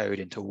and our code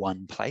into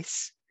one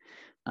place.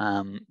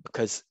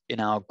 Because in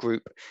our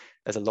group,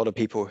 there's a lot of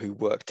people who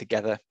work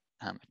together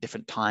at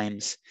different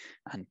times,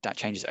 and that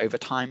changes over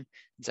time.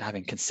 And so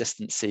having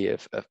consistency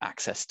of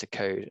access to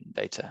code and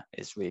data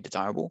is really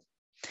desirable.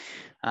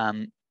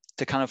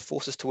 To kind of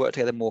force us to work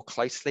together more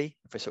closely,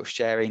 if we're sort of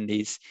sharing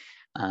these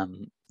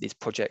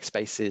project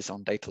spaces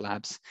on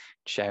DataLabs,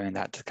 sharing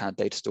that to kind of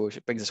data storage,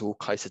 it brings us all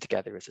closer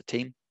together as a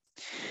team.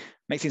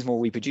 Makes things more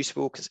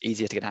reproducible because it's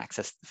easier to get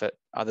access for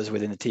others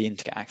within the team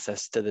to get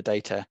access to the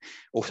data.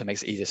 Also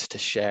makes it easier to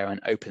share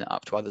and open it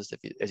up to others,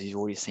 as you've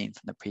already seen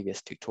from the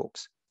previous two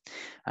talks.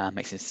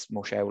 Makes it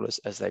more shareable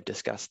as they've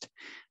discussed,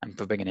 and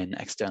for bringing in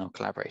external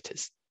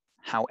collaborators.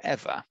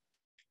 However,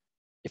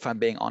 if I'm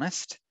being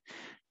honest,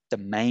 the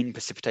main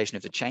precipitation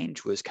of the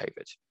change was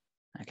COVID.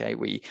 Okay,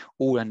 we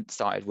all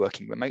started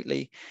working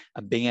remotely,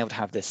 and being able to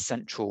have this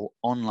central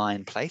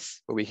online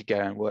place where we could go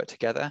and work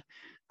together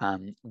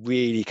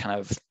really kind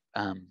of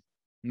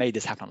made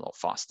this happen a lot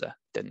faster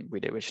than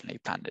we'd originally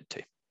planned it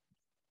to.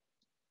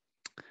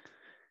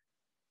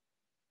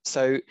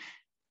 So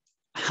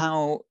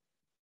how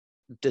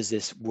does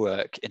this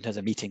work in terms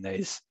of meeting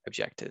those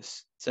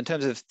objectives? So in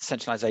terms of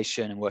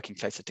centralization and working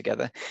closer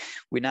together,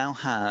 we now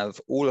have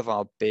all of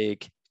our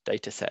big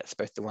data sets,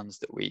 both the ones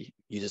that we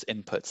use as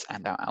inputs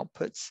and our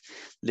outputs,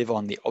 live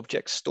on the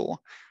object store,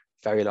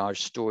 very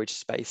large storage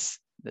space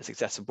that's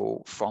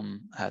accessible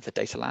from the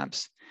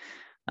DataLabs.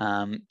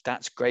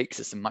 That's great because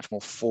it's a much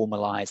more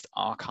formalized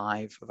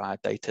archive of our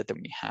data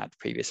than we had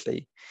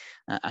previously,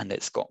 and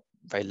it's got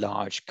very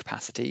large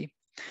capacity.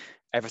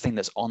 Everything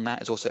that's on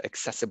that is also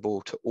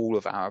accessible to all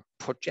of our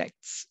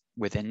projects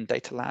within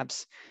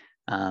DataLabs.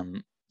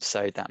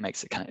 So that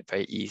makes it kind of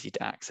very easy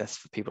to access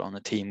for people on the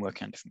team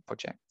working on different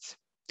projects.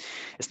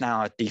 It's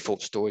now a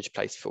default storage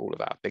place for all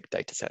of our big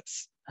data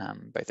sets,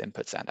 both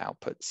inputs and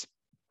outputs.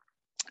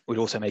 We'd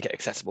also make it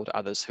accessible to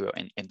others who are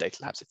in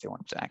DataLabs if they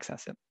want to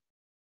access it.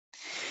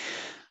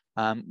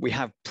 We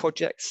have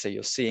projects, so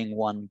you're seeing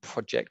one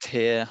project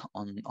here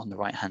on the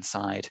right-hand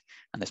side,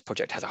 and this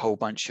project has a whole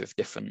bunch of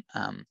different,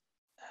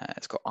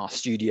 it's got our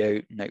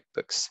studio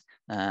notebooks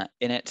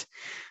in it.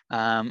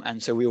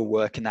 And so we all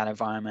work in that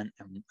environment,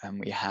 and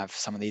we have,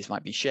 some of these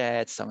might be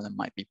shared, some of them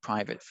might be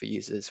private for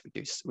users.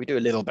 We do a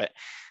little bit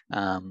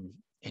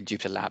in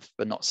Jupyter Labs,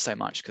 but not so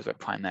much because we're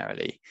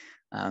primarily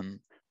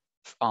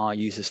our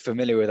users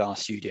familiar with our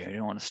studio. We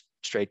don't want to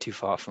stray too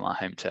far from our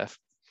home turf.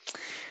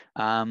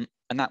 And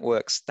that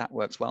works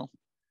well.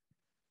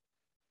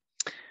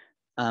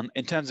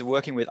 In terms of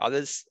working with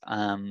others,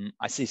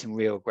 I see some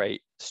real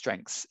great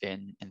strengths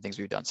in things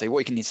we've done. So what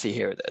you can see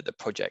here are the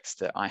projects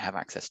that I have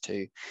access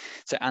to.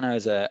 So Anna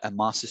is a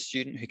master's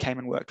student who came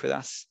and worked with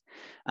us,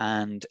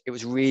 and it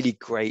was really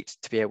great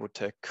to be able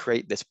to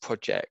create this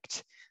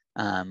project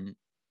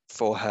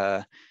for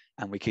her,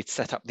 and we could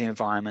set up the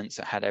environment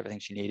so it had everything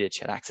she needed.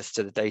 She had access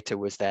to the data,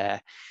 was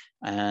there.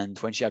 And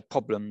when she had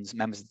problems,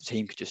 members of the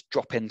team could just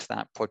drop into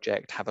that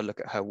project, have a look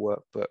at her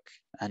workbook,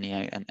 and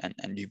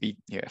you'd be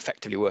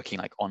effectively working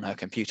like on her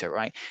computer,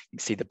 right? You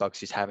can see the bugs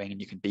she's having,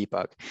 and you can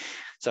debug.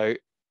 So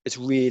it's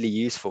really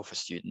useful for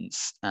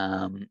students,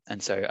 and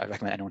so I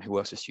recommend anyone who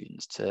works with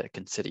students to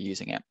consider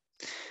using it.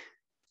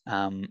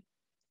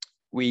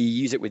 We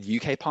use it with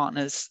UK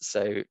partners.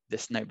 So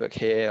this notebook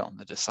here on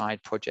the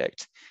Decide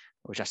project,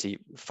 which actually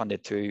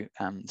funded through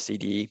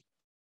CDE.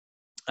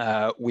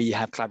 We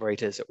have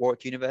collaborators at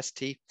Warwick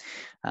University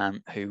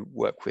who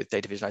work with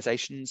data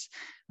visualizations,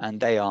 and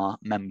they are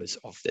members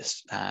of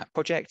this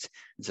project.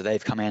 And so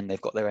they've come in, they've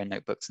got their own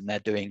notebooks, and they're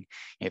doing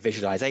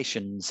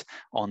visualizations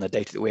on the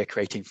data that we're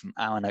creating from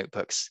our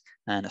notebooks.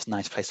 And it's a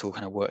nice place to all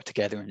kind of work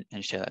together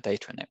and share that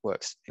data, and it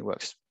works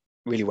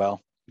really well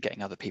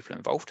getting other people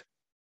involved.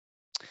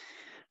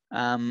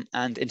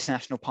 and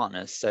international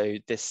partners. So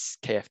this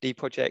KFD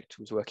project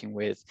was working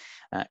with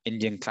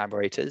Indian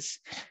collaborators,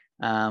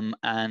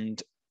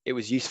 and it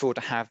was useful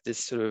to have this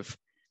sort of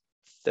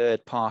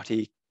third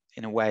party,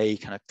 in a way,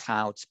 kind of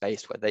cloud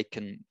space where they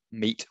can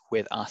meet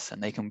with us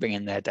and they can bring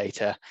in their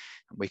data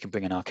and we can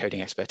bring in our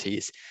coding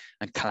expertise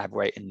and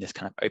collaborate in this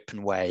kind of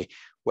open way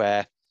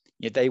where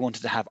they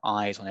wanted to have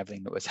eyes on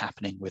everything that was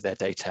happening with their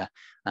data.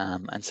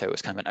 And so it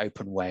was kind of an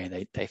open way,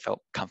 and they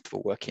felt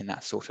comfortable working in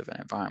that sort of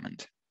an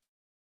environment.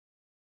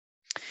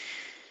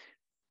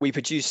 We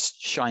produce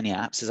Shiny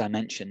apps, as I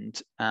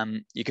mentioned.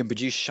 You can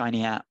produce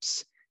Shiny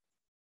apps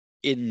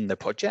in the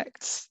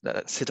projects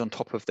that sit on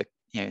top of the,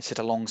 sit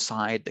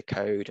alongside the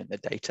code and the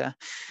data.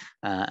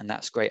 And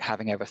that's great,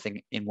 having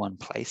everything in one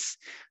place.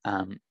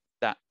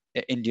 That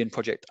Indian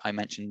project I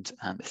mentioned,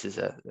 this is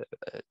a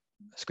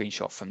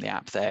screenshot from the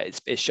app there.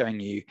 It's showing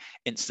you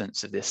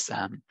instance of this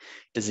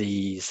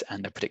disease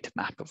and a predictive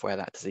map of where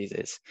that disease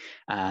is.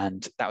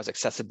 And that was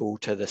accessible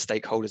to the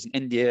stakeholders in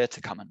India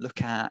to come and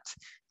look at,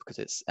 because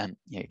it's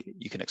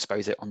you can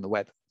expose it on the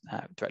web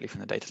directly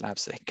from the DataLabs,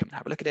 so they can come and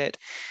have a look at it.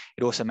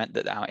 It also meant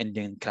that our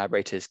Indian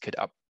collaborators could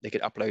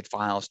upload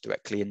files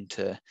directly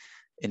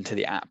into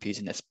the app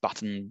using this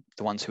button,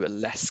 the ones who are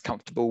less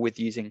comfortable with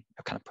using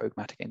a kind of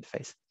programmatic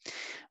interface,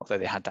 although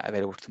they had that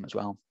available to them as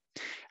well.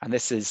 And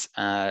this is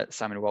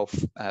Simon Wolf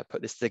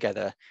put this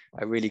together,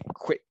 a really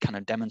quick kind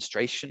of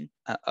demonstration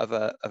of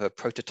a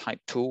prototype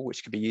tool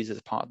which could be used as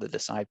a part of the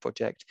Decide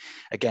project.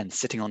 Again,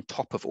 sitting on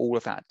top of all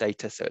of that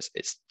data, so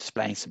it's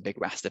displaying some big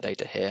raster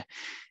data here.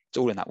 It's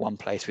all in that one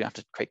place. We don't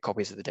have to create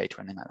copies of the data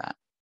or anything like that.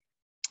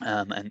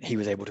 And he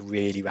was able to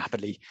really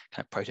rapidly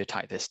kind of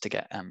prototype this to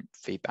get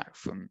feedback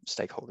from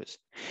stakeholders.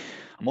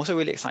 I'm also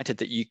really excited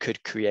that you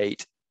could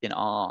create in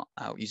R,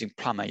 using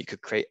Plumber, you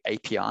could create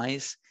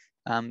APIs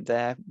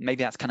there.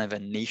 Maybe that's kind of a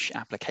niche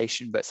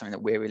application, but something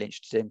that we're really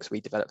interested in because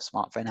we develop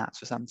smartphone apps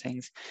for some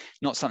things.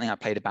 Not something I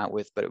played about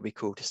with, but it would be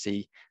cool to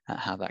see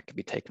how that could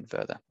be taken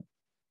further.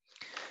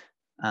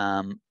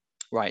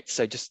 Right,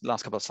 so just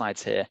last couple of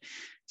slides here.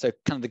 So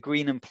kind of the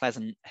green and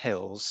pleasant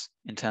hills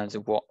in terms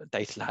of what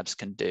DataLabs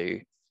can do.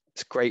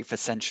 It's great for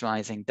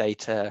centralizing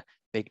data,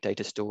 big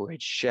data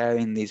storage,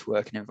 sharing these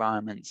working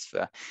environments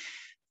for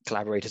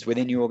collaborators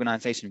within your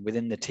organization,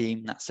 within the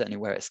team. That's certainly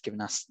where it's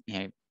given us,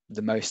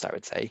 the most, I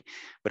would say,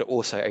 but it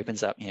also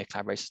opens up,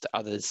 collaborations to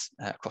others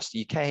across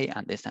the UK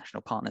and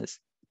international partners.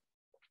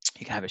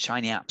 You can have a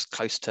Shiny apps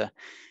close to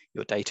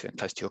your data and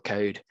close to your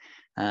code.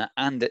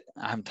 And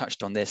I haven't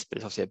touched on this, but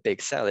it's obviously a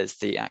big sell, is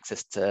the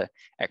access to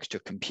extra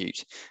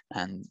compute.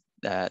 And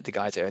the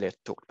guys earlier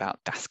talked about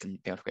Dask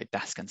and being able to create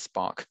Dask and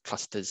Spark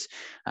clusters,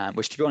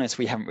 which, to be honest,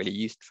 we haven't really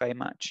used very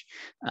much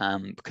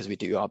because we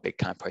do our big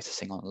kind of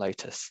processing on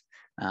Lotus.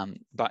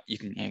 But you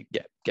can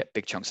get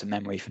big chunks of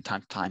memory from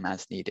time to time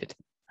as needed.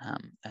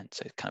 And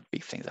so kind of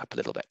beef things up a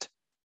little bit.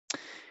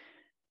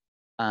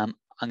 I'm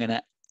going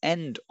to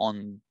end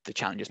on the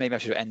challenges. Maybe I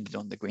should have ended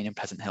on the green and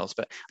pleasant hills,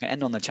 but I'm going to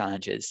end on the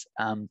challenges.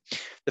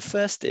 The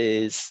first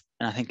is,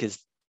 and I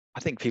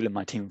think people in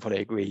my team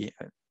probably agree,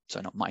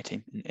 so not my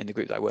team, in the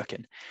group that I work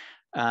in,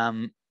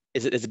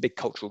 is that there's a big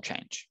cultural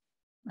change.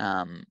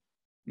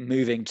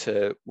 Moving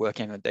to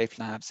working with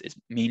DataLabs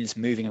means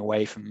moving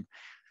away from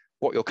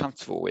what you're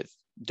comfortable with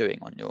doing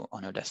on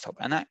your desktop,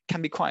 and that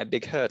can be quite a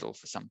big hurdle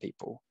for some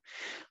people.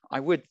 I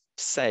would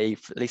say,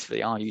 at least for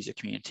the R user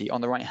community,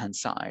 on the right hand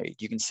side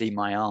you can see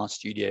my R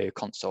Studio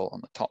console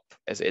on the top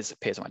as it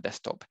appears on my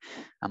desktop,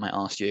 and my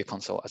R Studio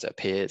console as it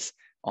appears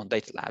on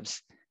DataLabs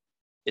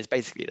is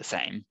basically the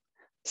same.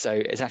 So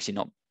it's actually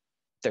not,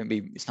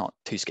 it's not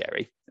too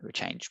scary of a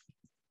change,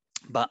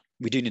 but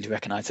we do need to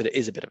recognize that it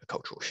is a bit of a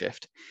cultural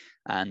shift,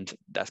 and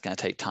that's going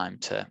to take time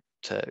to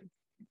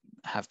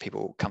have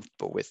people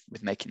comfortable with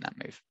making that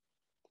move.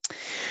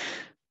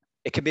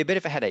 It can be a bit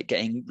of a headache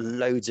getting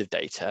loads of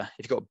data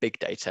if you've got big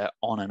data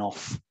on and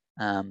off.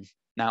 Now,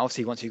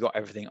 obviously, once you've got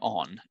everything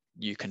on,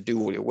 you can do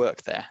all your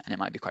work there, and it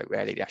might be quite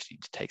rarely you actually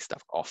need to take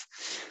stuff off.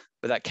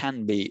 But that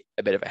can be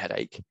a bit of a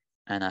headache.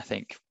 And I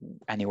think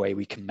any way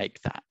we can make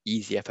that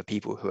easier for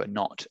people who are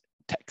not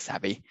tech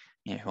savvy,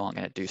 who aren't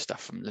going to do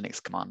stuff from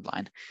Linux command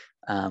line,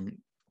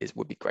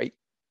 would be great.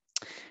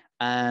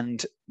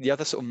 And the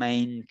other sort of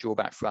main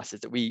drawback for us is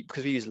that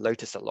because we use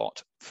Lotus a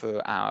lot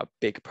for our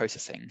big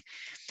processing,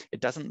 it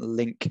doesn't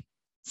link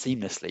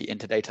seamlessly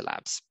into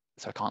DataLabs.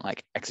 So I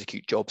can't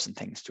execute jobs and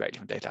things directly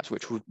from DataLabs,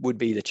 which would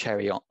be the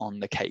cherry on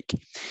the cake.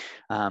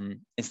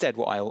 Instead,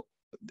 what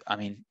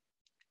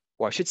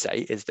I should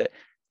say is that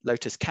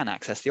Lotus can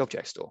access the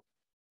object store.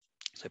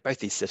 So both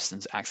these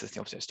systems access the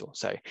object store.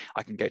 So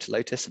I can go to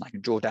Lotus and I can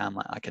draw down,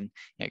 I can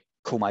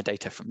call my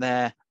data from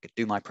there, I could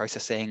do my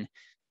processing,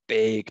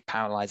 big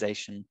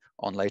parallelization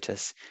on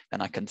Lotus,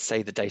 then I can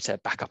save the data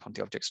back up on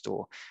the object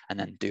store and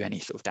then do any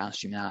sort of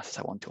downstream analysis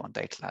I want to on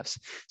DataLabs.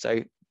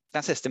 So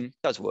that system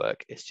does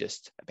work, it's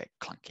just a bit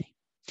clunky.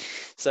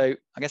 So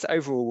I guess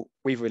overall,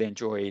 we've really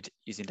enjoyed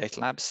using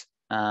DataLabs.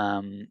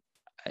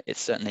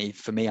 It's certainly,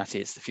 for me, I see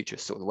it's the future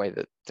of sort of the way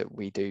that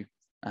we do,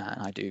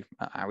 I do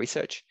our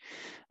research,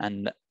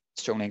 and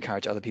strongly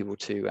encourage other people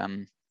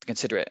to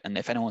consider it. And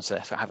if anyone wants to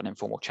have an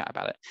informal chat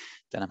about it,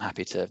 then I'm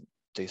happy to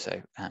do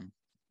so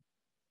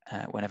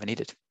whenever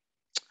needed.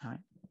 All right,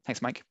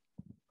 thanks, Mike.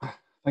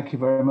 Thank you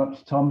very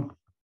much, Tom.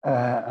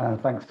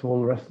 And thanks to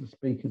all the rest of the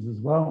speakers as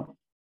well.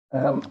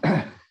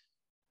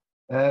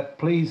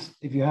 Please,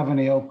 if you have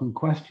any open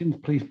questions,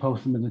 please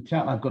post them in the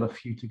chat. I've got a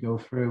few to go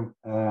through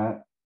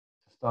to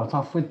start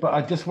off with, but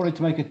I just wanted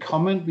to make a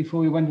comment before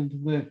we went into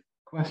the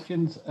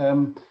questions.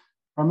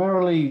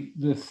 Primarily,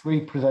 the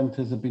three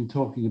presenters have been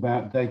talking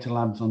about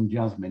DataLabs on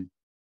Jasmine.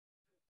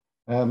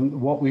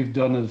 What we've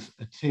done as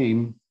a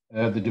team,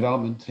 the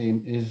development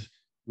team, is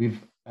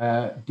we've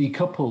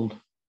decoupled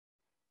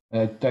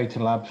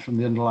DataLabs from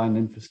the underlying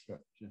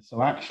infrastructure.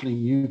 So actually,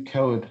 you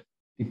could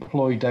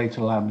deploy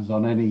DataLabs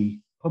on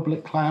any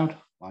public cloud,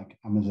 like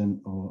Amazon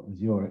or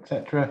Azure,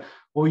 etc.,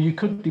 or you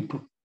could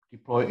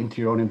deploy it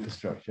into your own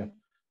infrastructure,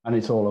 and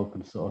it's all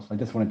open source. I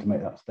just wanted to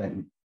make that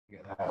statement,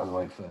 get that out of the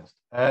way first.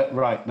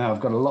 Right, now I've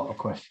got a lot of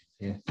questions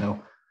here,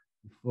 so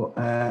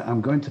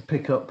I'm going to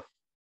pick up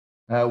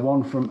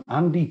one from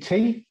Andy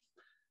T,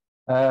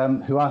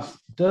 who asks,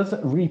 does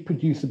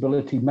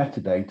reproducibility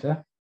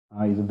metadata,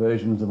 i.e. the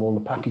versions of all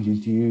the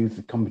packages you use,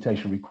 the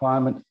computation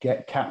requirements,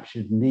 get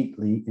captured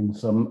neatly in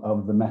some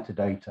of the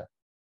metadata?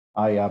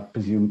 I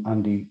presume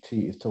Andy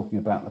T is talking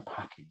about the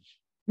package.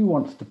 Who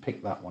wants to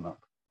pick that one up,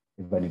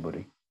 if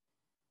anybody?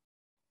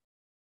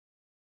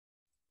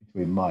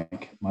 Between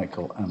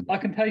Michael and... I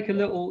can take a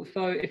little,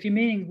 so if you're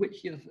meaning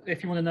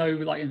if you want to know,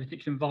 like in a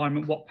particular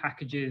environment, what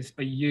packages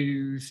are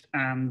used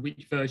and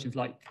which versions,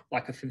 like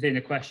a Savina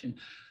question,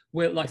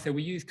 like I said,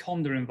 we use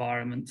Conda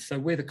environments. So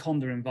with a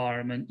Conda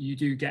environment, you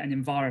do get an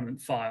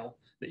environment file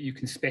that you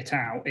can spit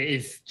out. It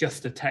is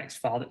just a text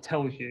file that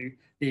tells you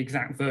the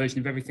exact version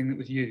of everything that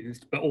was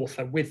used, but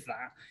also with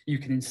that, you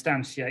can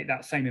instantiate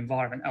that same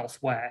environment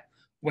elsewhere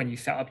when you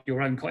set up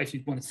your own. If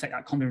you want to set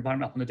that Conda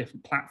environment up on a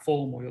different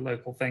platform or your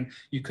local thing,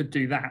 you could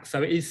do that.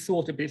 So it is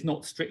sort of, it's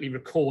not strictly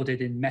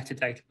recorded in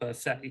metadata per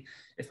se,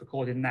 it's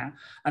recorded in that.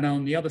 And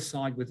on the other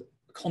side, with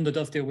Conda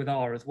does deal with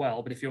R as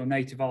well, but if you're a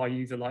native R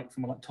user like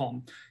someone like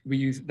Tom,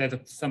 there's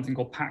something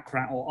called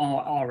PackRat or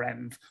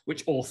REnv,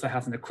 which also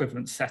has an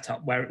equivalent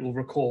setup where it will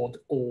record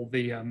all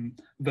the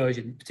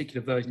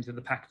particular versions of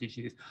the packages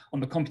used. On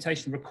the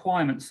computation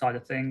requirement side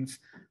of things,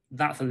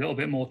 that's a little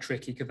bit more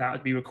tricky because that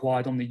would be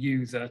required on the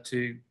user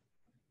to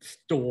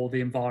store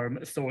the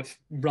environment,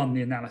 run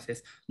the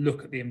analysis,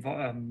 look at the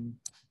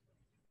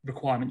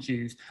requirements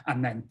used,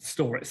 and then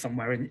store it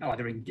somewhere in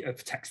either in a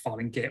text file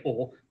in Git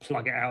or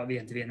plug it out at the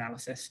end of the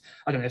analysis.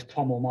 I don't know if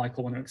Tom or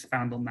Michael want to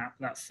expand on that,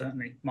 but that's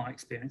certainly my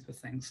experience with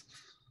things.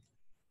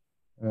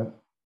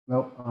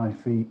 No, I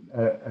see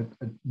a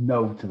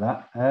no to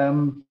that.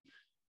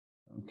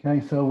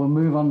 Okay, so we'll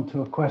move on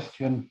to a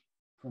question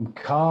from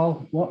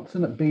Carl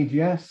Watson at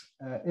BGS.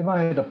 If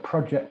I had a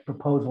project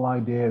proposal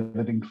idea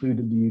that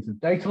included the use of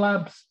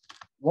DataLabs,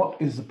 what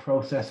is the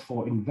process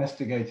for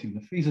investigating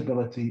the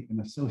feasibility and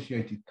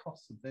associated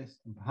costs of this,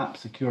 and perhaps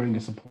securing a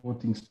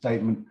supporting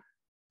statement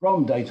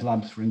from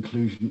DataLabs for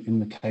inclusion in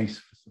the case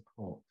for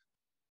support?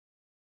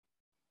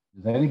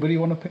 Does anybody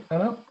want to pick that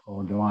up,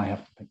 or do I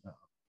have to pick that up?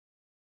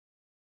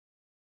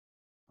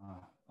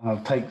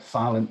 I'll take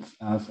silence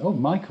as, oh,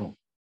 Michael.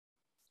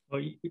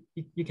 Well,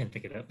 you can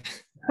pick it up.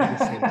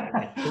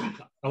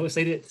 I would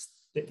say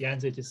that the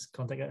answer is just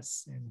contact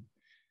us.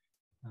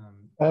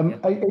 And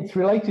it's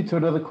related to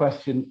another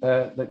question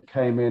that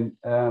came in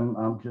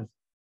just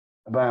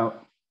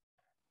about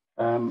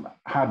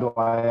how do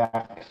I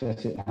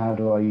access it, how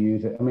do I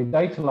use it? I mean,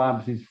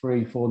 DataLabs is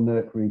free for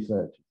NERC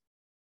researchers.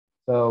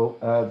 So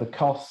the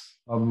costs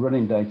of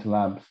running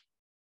DataLabs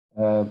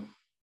for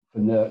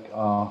NERC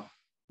are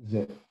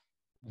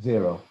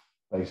zero,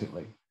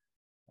 basically.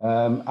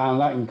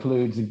 And that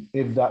includes,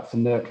 if that's a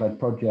NERC-led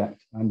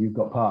project and you've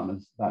got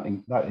partners, that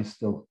is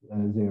still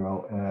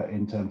zero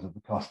in terms of the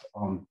cost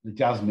on the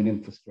Jasmine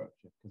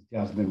infrastructure, because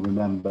Jasmine,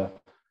 remember,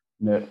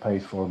 NERC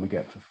pays for and we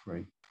get for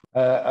free.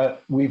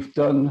 We've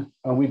done,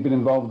 and we've been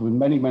involved with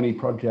many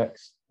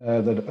projects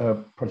that are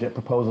project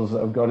proposals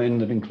that have gone in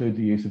that include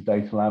the use of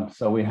DataLabs.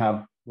 So we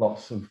have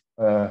lots of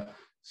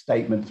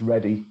statements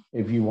ready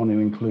if you want to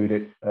include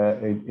it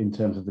in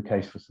terms of the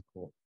case for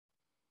support.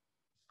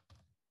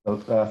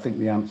 So I think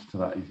the answer to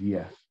that is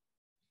yes.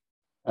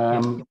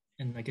 And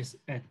I guess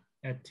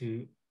add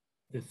to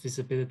the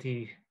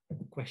feasibility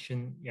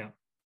question, yeah,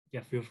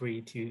 feel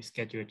free to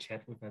schedule a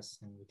chat with us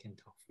and we can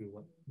talk through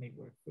what may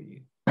work for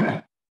you.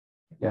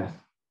 Yes.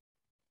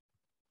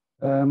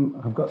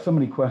 I've got so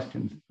many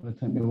questions, it'll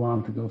take me a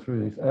while to go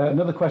through these.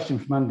 Another question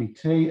from Andy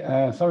T.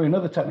 Sorry,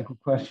 another technical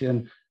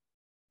question.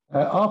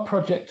 Are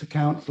project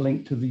accounts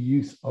linked to the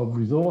use of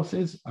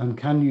resources, and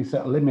can you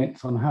set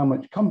limits on how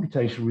much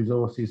computational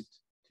resources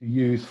to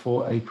use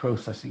for a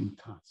processing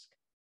task?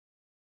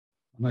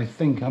 And I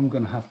think I'm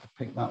going to have to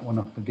pick that one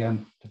up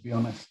again, to be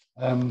honest.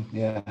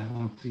 Yeah,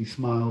 I see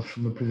smiles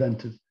from the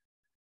presenters.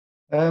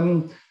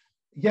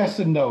 Yes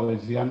and no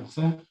is the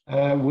answer.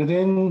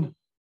 Within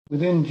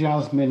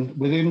Jasmine,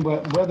 within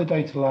where the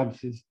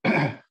DataLabs is,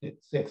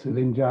 it sits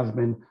within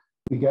Jasmine.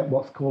 we get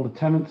what's called a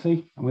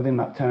tenancy, and within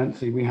that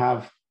tenancy, we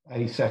have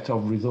a set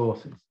of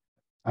resources,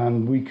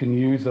 and we can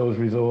use those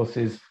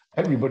resources.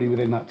 Everybody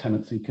within that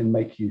tenancy can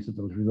make use of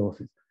those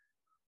resources.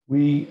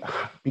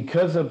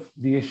 Because of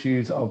the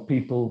issues of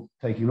people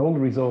taking all the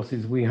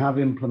resources, we have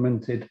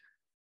implemented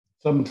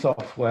some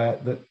software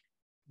that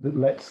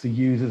lets the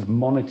users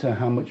monitor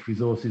how much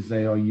resources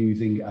they are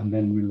using and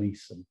then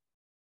release them.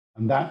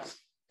 And that's,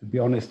 to be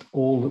honest,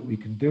 all that we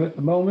can do at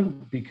the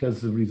moment,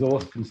 because the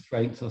resource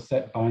constraints are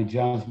set by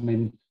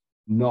Jasmine,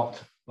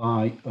 not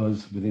by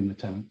us within the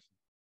tenancy.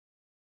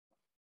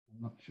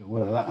 I'm not sure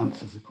whether that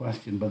answers the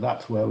question, but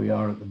that's where we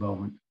are at the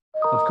moment.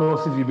 Of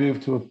course, if you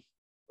move to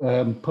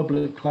a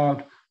public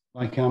cloud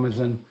like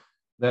Amazon,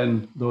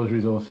 then those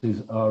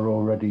resources are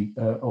already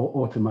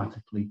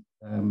automatically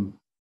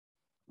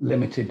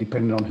limited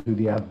depending on who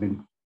the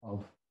admin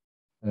of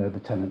the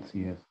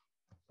tenancy is.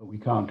 But we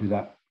can't do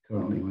that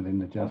currently within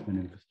the Jasmine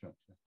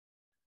infrastructure.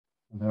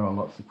 And there are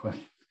lots of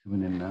questions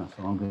coming in now,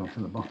 so I'll go to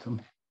the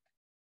bottom.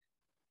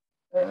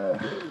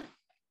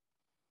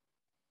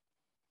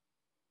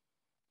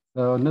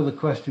 So another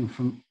question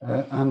from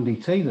Andy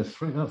T.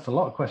 That's a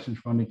lot of questions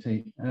from Andy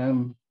T.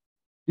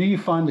 Do you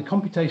find the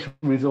computational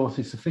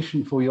resources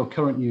sufficient for your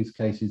current use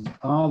cases?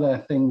 Are there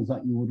things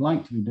that you would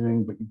like to be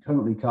doing, but you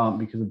currently can't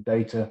because of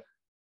data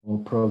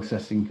or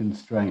processing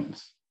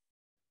constraints?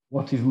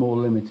 What is more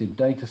limited,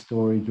 data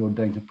storage or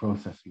data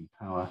processing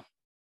power?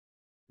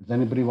 Does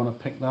anybody want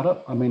to pick that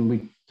up? I mean,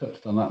 we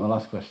touched on that in the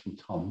last question,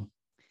 Tom.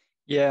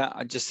 Yeah,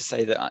 just to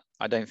say that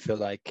I don't feel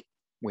like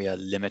we are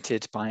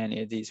limited by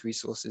any of these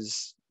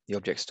resources. The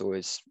object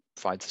storage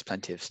provides us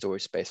plenty of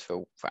storage space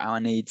for our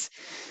needs,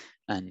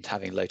 and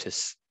having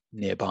Lotus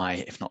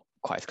nearby, if not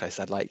quite as close as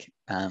I'd like,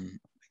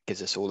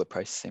 gives us all the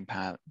processing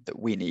power that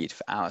we need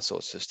for our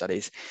sorts of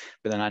studies.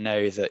 But then I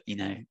know that, you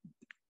know,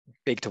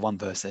 big to one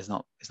person is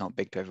not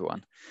big to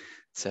everyone.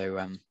 So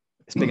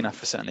it's big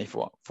enough certainly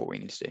for what we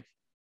need to do.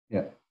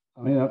 Yeah,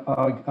 I mean,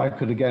 I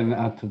could again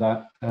add to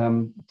that.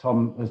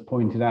 Tom has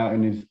pointed out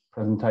in his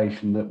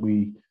presentation that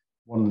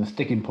one of the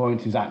sticking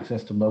points is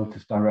access to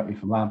Lotus directly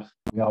from labs.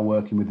 We are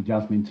working with the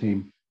Jasmine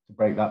team to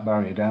break that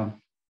barrier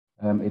down.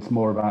 It's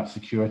more about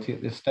security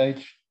at this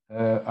stage.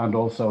 And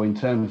also in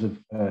terms of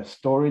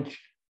storage,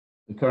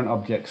 the current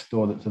object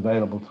store that's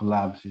available to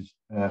labs is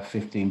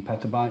 15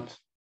 petabytes.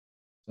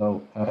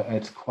 So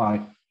it's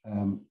quite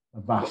a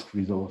vast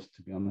resource,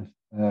 to be honest.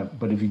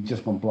 But if you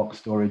just want block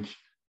storage,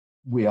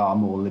 we are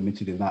more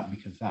limited in that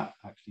because that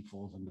actually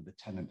falls under the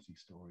tenancy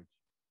storage.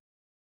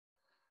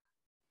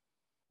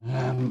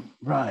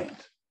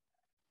 Right.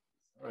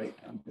 Sorry,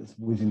 I'm just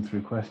whizzing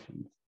through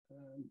questions.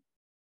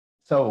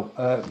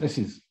 This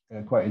is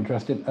quite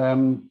interesting.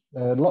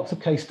 Lots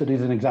of case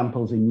studies and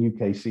examples in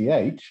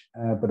UKCEH,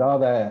 but are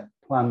there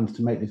plans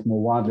to make this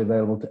more widely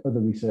available to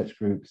other research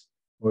groups,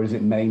 or is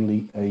it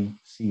mainly a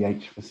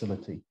CH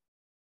facility?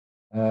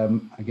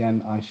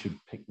 Again, I should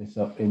pick this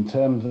up. In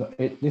terms of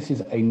it, this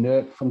is a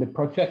NERC funded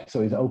project,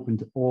 so it's open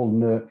to all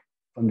NERC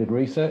funded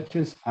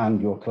researchers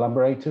and your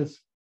collaborators.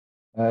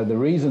 The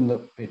reason that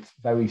it's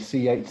very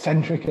CH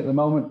centric at the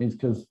moment is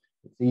because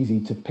it's easy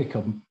to pick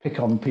on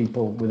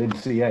people within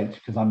CH,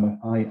 because I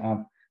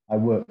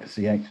work for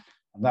CH,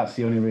 and that's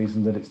the only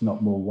reason that it's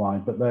not more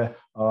wide. But there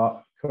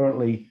are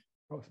currently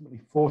approximately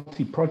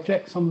 40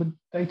 projects on the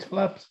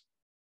DataLabs,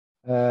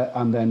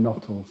 and they're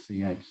not all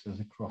CH. There's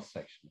a cross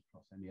section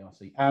across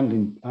NERC,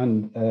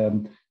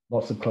 and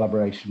lots of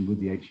collaboration with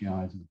the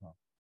HEIs as well.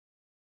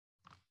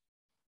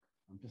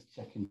 I'm just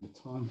checking the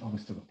time. Oh,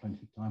 we've still got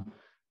plenty of time.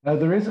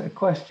 There is a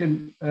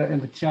question in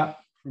the chat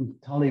from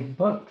Tali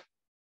Butt.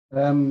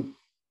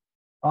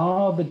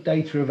 Are the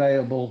data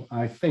available,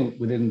 as I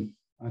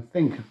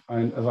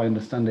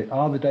understand it,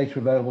 are the data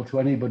available to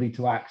anybody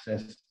to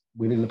access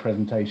within the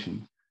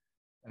presentation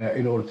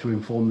in order to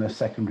inform their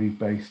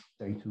secondary-based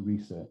data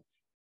research?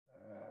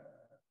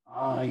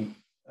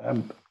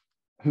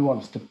 Who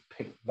wants to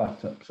pick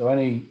that up? So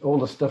all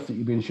the stuff that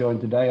you've been showing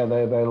today, are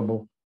they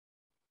available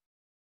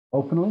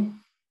openly?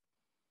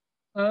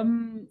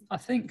 I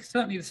think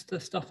certainly the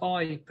stuff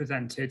I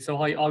presented, so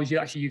I was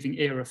actually using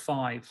ERA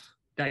 5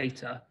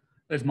 data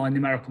as my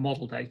numerical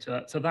model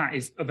data. So that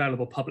is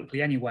available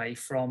publicly anyway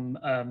from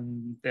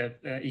the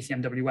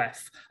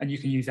ECMWF, and you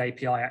can use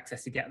API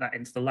access to get that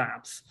into the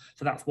labs.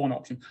 So that's one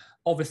option.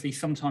 Obviously,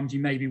 sometimes you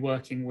may be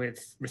working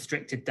with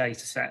restricted data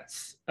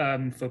sets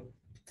for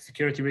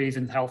security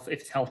reasons, if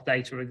it's health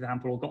data, for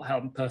example, or got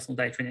health and personal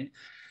data in it.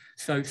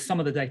 So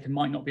some of the data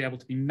might not be able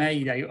to be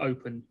made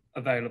open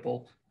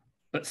available,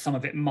 but some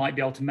of it might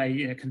be able to be made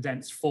in a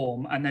condensed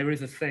form. And there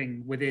is a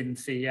thing within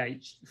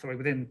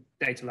within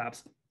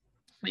DataLabs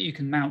that you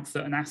can mount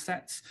certain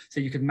assets. So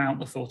you could mount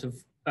the sort of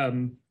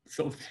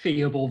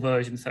seeable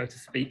version, so to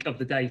speak, of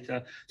the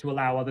data to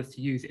allow others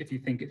to use it if you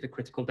think it's a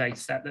critical data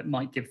set that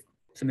might give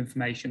some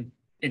information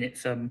in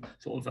its sort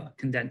of a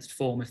condensed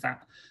form, if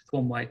that's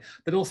one way.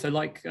 But also,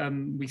 like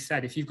we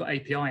said, if you've got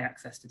API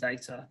access to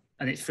data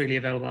and it's freely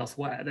available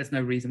elsewhere, there's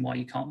no reason why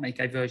you can't make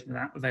a version of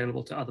that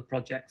available to other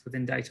projects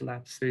within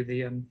DataLabs through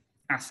the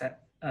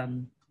asset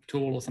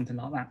tool or something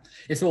like that.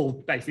 It's all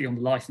basically on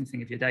the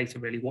licensing of your data,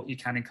 really, what you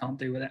can and can't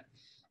do with it.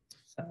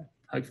 So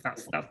I hope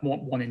that's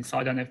one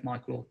insight. I don't know if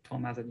Michael or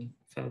Tom has any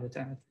further to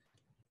add.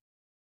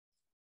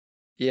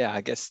 Yeah,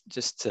 I guess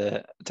just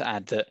to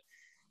add that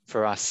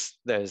for us,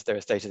 there's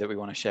data that we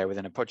want to share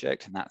within a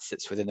project, and that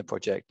sits within the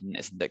project and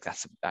isn't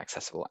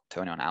accessible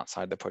to anyone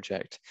outside the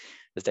project.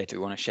 There's data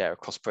we want to share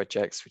across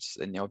projects, which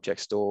is in the object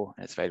store,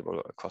 and it's available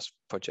across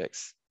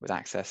projects with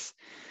access.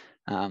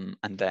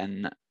 And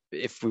then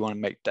if we want to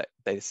make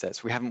data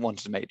sets, we haven't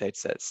wanted to make data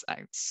sets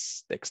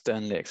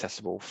externally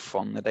accessible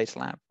from the data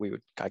lab. We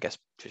would, I guess,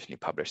 traditionally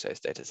publish those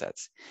data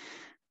sets.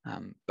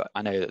 But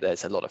I know that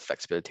there's a lot of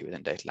flexibility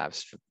within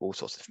DataLabs for all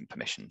sorts of different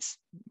permissions,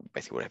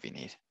 basically whatever you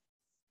need.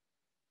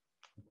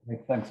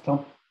 Okay, thanks,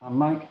 Tom. And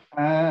Mike,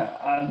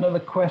 another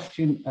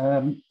question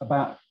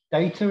about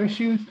data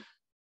issues.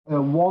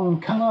 One,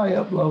 can I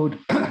upload,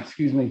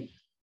 excuse me,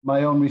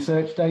 my own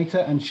research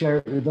data and share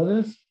it with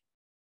others?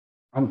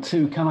 And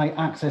two, can I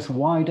access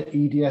wider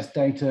EDS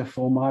data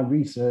for my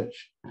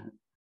research,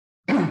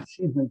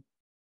 excuse me,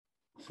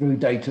 through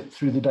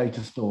the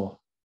data store?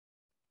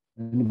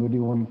 Anybody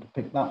want to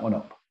pick that one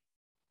up?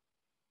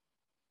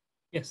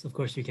 Yes, of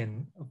course, you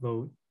can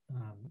upload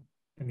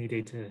any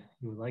data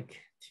you would like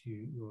to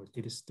your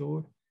data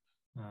store.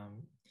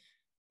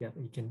 Yeah,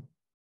 you can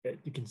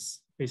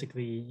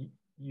basically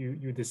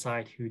you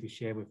decide who to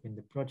share within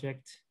the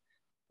project,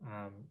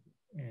 yeah,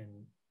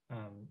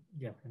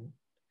 and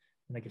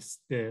I guess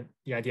the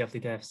idea of the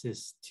devs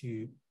is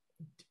to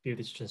build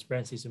this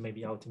transparency. So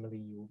maybe ultimately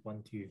you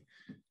want to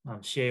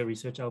share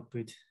research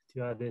output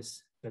to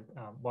others, but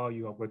while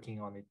you are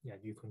working on it, yeah,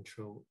 you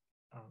control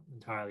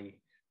entirely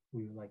who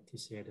you like to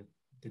share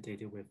the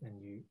data with,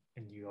 and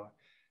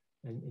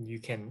you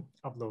can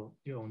upload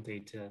your own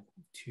data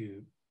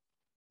to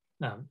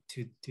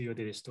your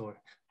data store.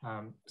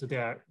 So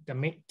there are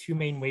two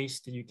main ways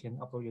that you can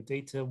upload your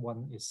data.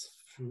 One is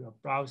through a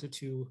browser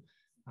tool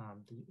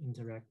to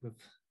interact with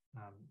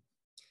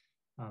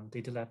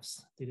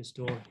DataLabs data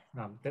store.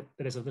 That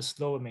is a little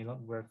slow. It may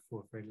not work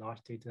for very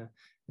large data.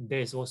 And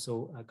there is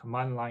also a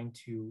command line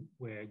tool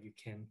where you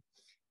can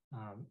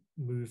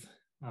move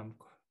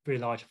very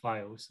large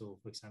files. So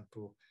for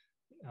example,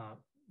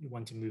 you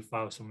want to move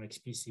files from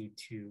XPC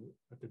to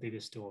the data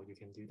store, you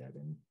can do that,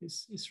 and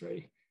it's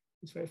very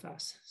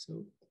fast.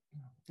 So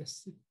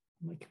that's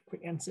my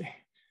quick answer.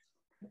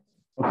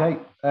 Okay,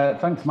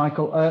 thanks,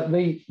 Michael.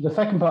 The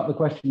second part of the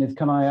question is,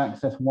 can I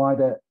access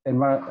wider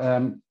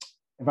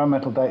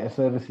environmental data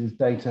services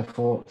data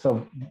from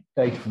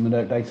the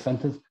NERC data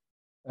centers?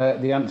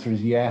 The answer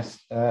is yes.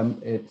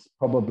 It's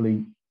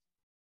probably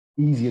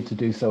easier to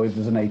do so if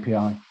there's an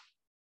API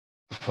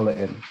to pull it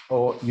in,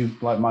 or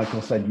like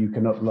Michael said, you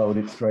can upload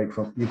it straight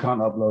from. You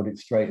can't upload it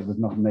straight if there's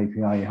not an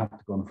API. You have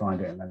to go and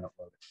find it and then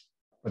upload it,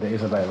 but it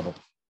is available.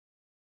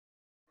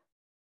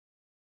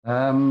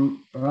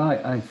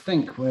 Right, I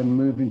think we're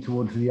moving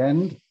towards the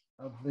end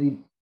of the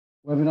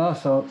webinar,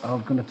 so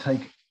I'm going to take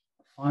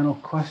a final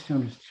question.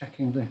 I'm just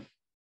checking the.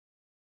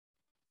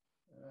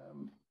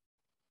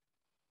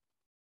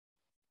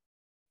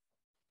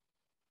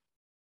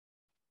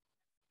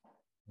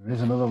 There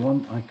is another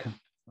one.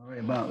 Sorry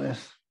about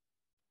this.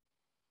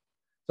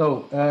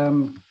 So,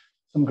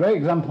 some great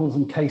examples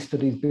and case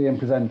studies being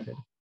presented.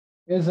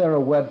 Is there a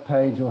web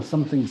page or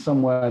something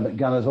somewhere that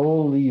gathers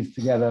all these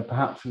together,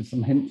 perhaps with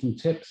some hints and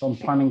tips on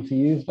planning to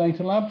use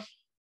DataLabs?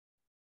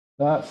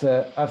 That's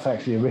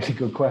actually a really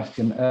good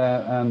question,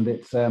 and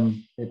it's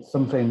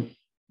something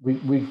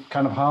we've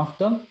kind of half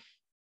done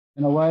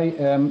in a way.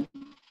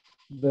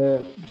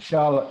 The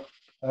Charlotte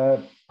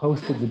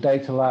posted the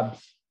DataLabs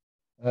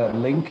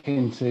link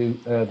into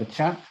the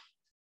chat.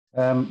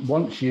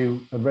 Once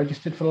you have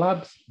registered for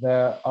labs,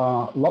 there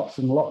are lots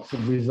and lots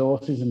of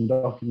resources and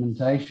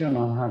documentation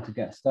on how to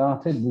get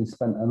started. We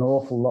spent an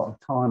awful lot of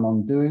time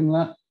on doing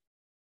that.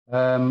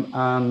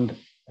 And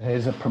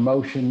here's a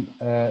promotion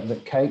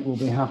that Kate will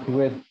be happy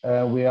with.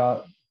 We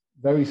are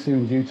very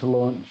soon due to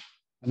launch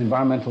an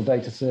environmental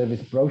data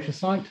service brochure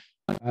site.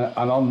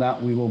 And on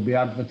that, we will be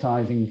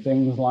advertising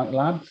things like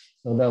labs.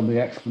 So there'll be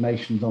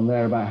explanations on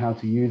there about how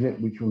to use it,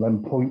 which will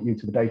then point you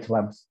to the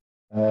DataLabs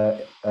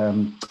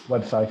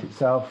website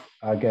itself,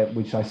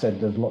 which I said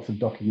there's lots of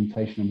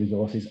documentation and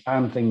resources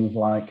and things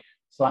like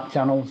Slack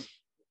channels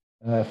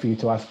for you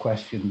to ask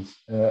questions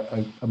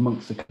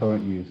amongst the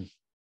current users.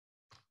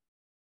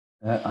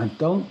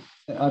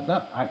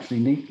 That actually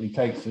neatly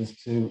takes us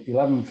to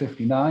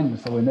 11:59,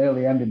 so we're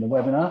nearly ending the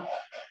webinar.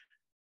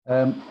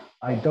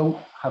 I don't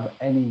have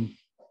any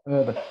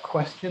further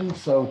questions,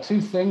 so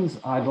two things.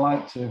 I'd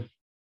like to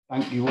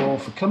thank you all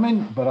for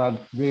coming, but I'd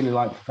really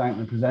like to thank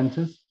the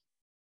presenters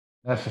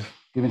for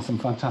giving some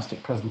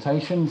fantastic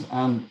presentations,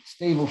 and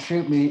Steve will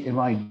shoot me if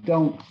I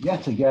don't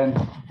yet again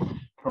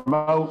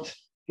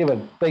give a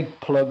big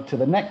plug to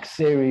the next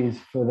series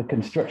for the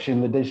construction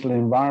in the digital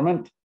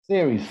environment.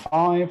 Series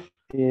 5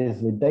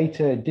 is the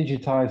data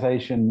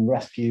digitization,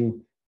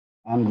 rescue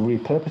and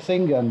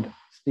repurposing, and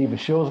Steve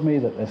assures me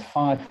that there's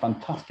 5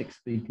 fantastic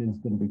speakers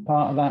going to be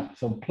part of that,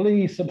 so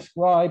please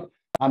subscribe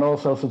and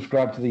also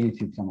subscribe to the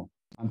YouTube channel.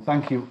 And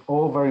thank you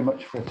all very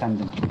much for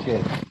attending.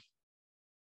 Cheers.